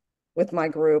meditation with my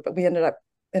group, and we ended up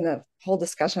in a whole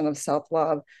discussion of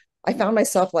self-love. I found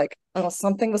myself like, oh,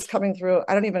 something was coming through.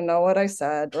 I don't even know what I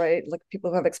said, right? Like, people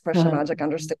who have expression magic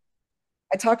understand.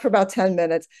 I talked for about 10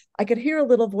 minutes. I could hear a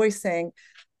little voice saying,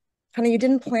 honey, you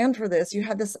didn't plan for this. You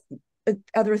had this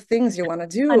other things you want to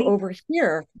do over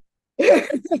here.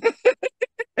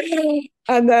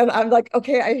 And then I'm like,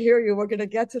 okay, I hear you. We're going to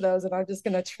get to those. And I'm just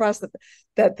going to trust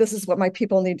that this is what my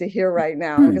people need to hear right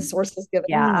now, because source has given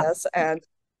me this, and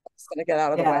I'm just going to get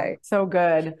out of the way. So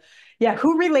good. Yeah.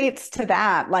 Who relates to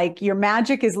that? Like, your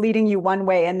magic is leading you one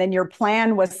way, and then your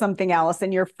plan was something else,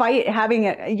 and you're having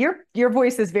it. Your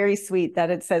voice is very sweet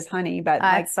that it says honey, but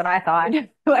that's what I thought.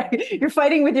 Like, you're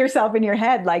fighting with yourself in your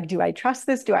head. Like, do I trust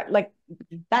this?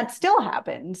 That still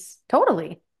happens.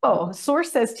 Totally. Oh,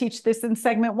 source says teach this in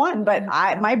segment 1, but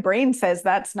my brain says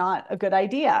that's not a good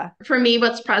idea. For me,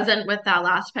 what's present with that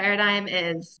last paradigm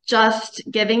is just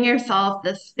giving yourself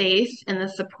the space and the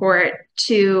support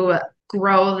to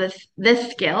grow this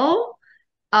skill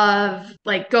of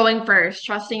like going first,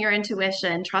 trusting your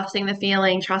intuition, trusting the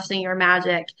feeling, trusting your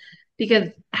magic. because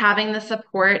having the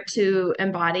support to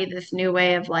embody this new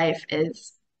way of life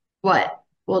is what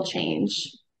will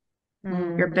change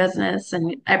your business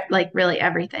and like really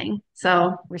everything.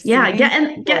 So yeah, get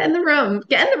in the room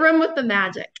with the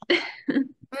magic.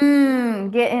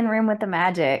 Get in room with the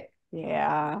magic.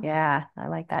 Yeah, I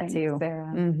like that too.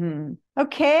 Sarah.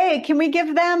 Okay, can we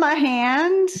give them a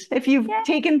hand if you've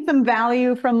taken some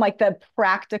value from like the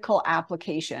practical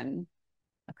application?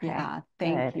 Okay. Yeah,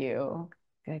 thank you.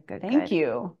 Good. Thank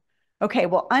you. Okay,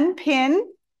 well, unpin.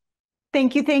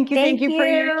 Thank you for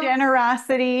your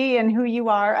generosity and who you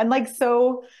are.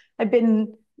 I've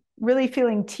been really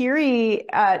feeling teary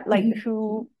at like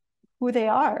who they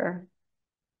are.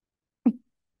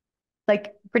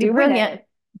 Like pretty brilliant.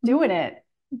 Doing it.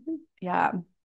 Yeah.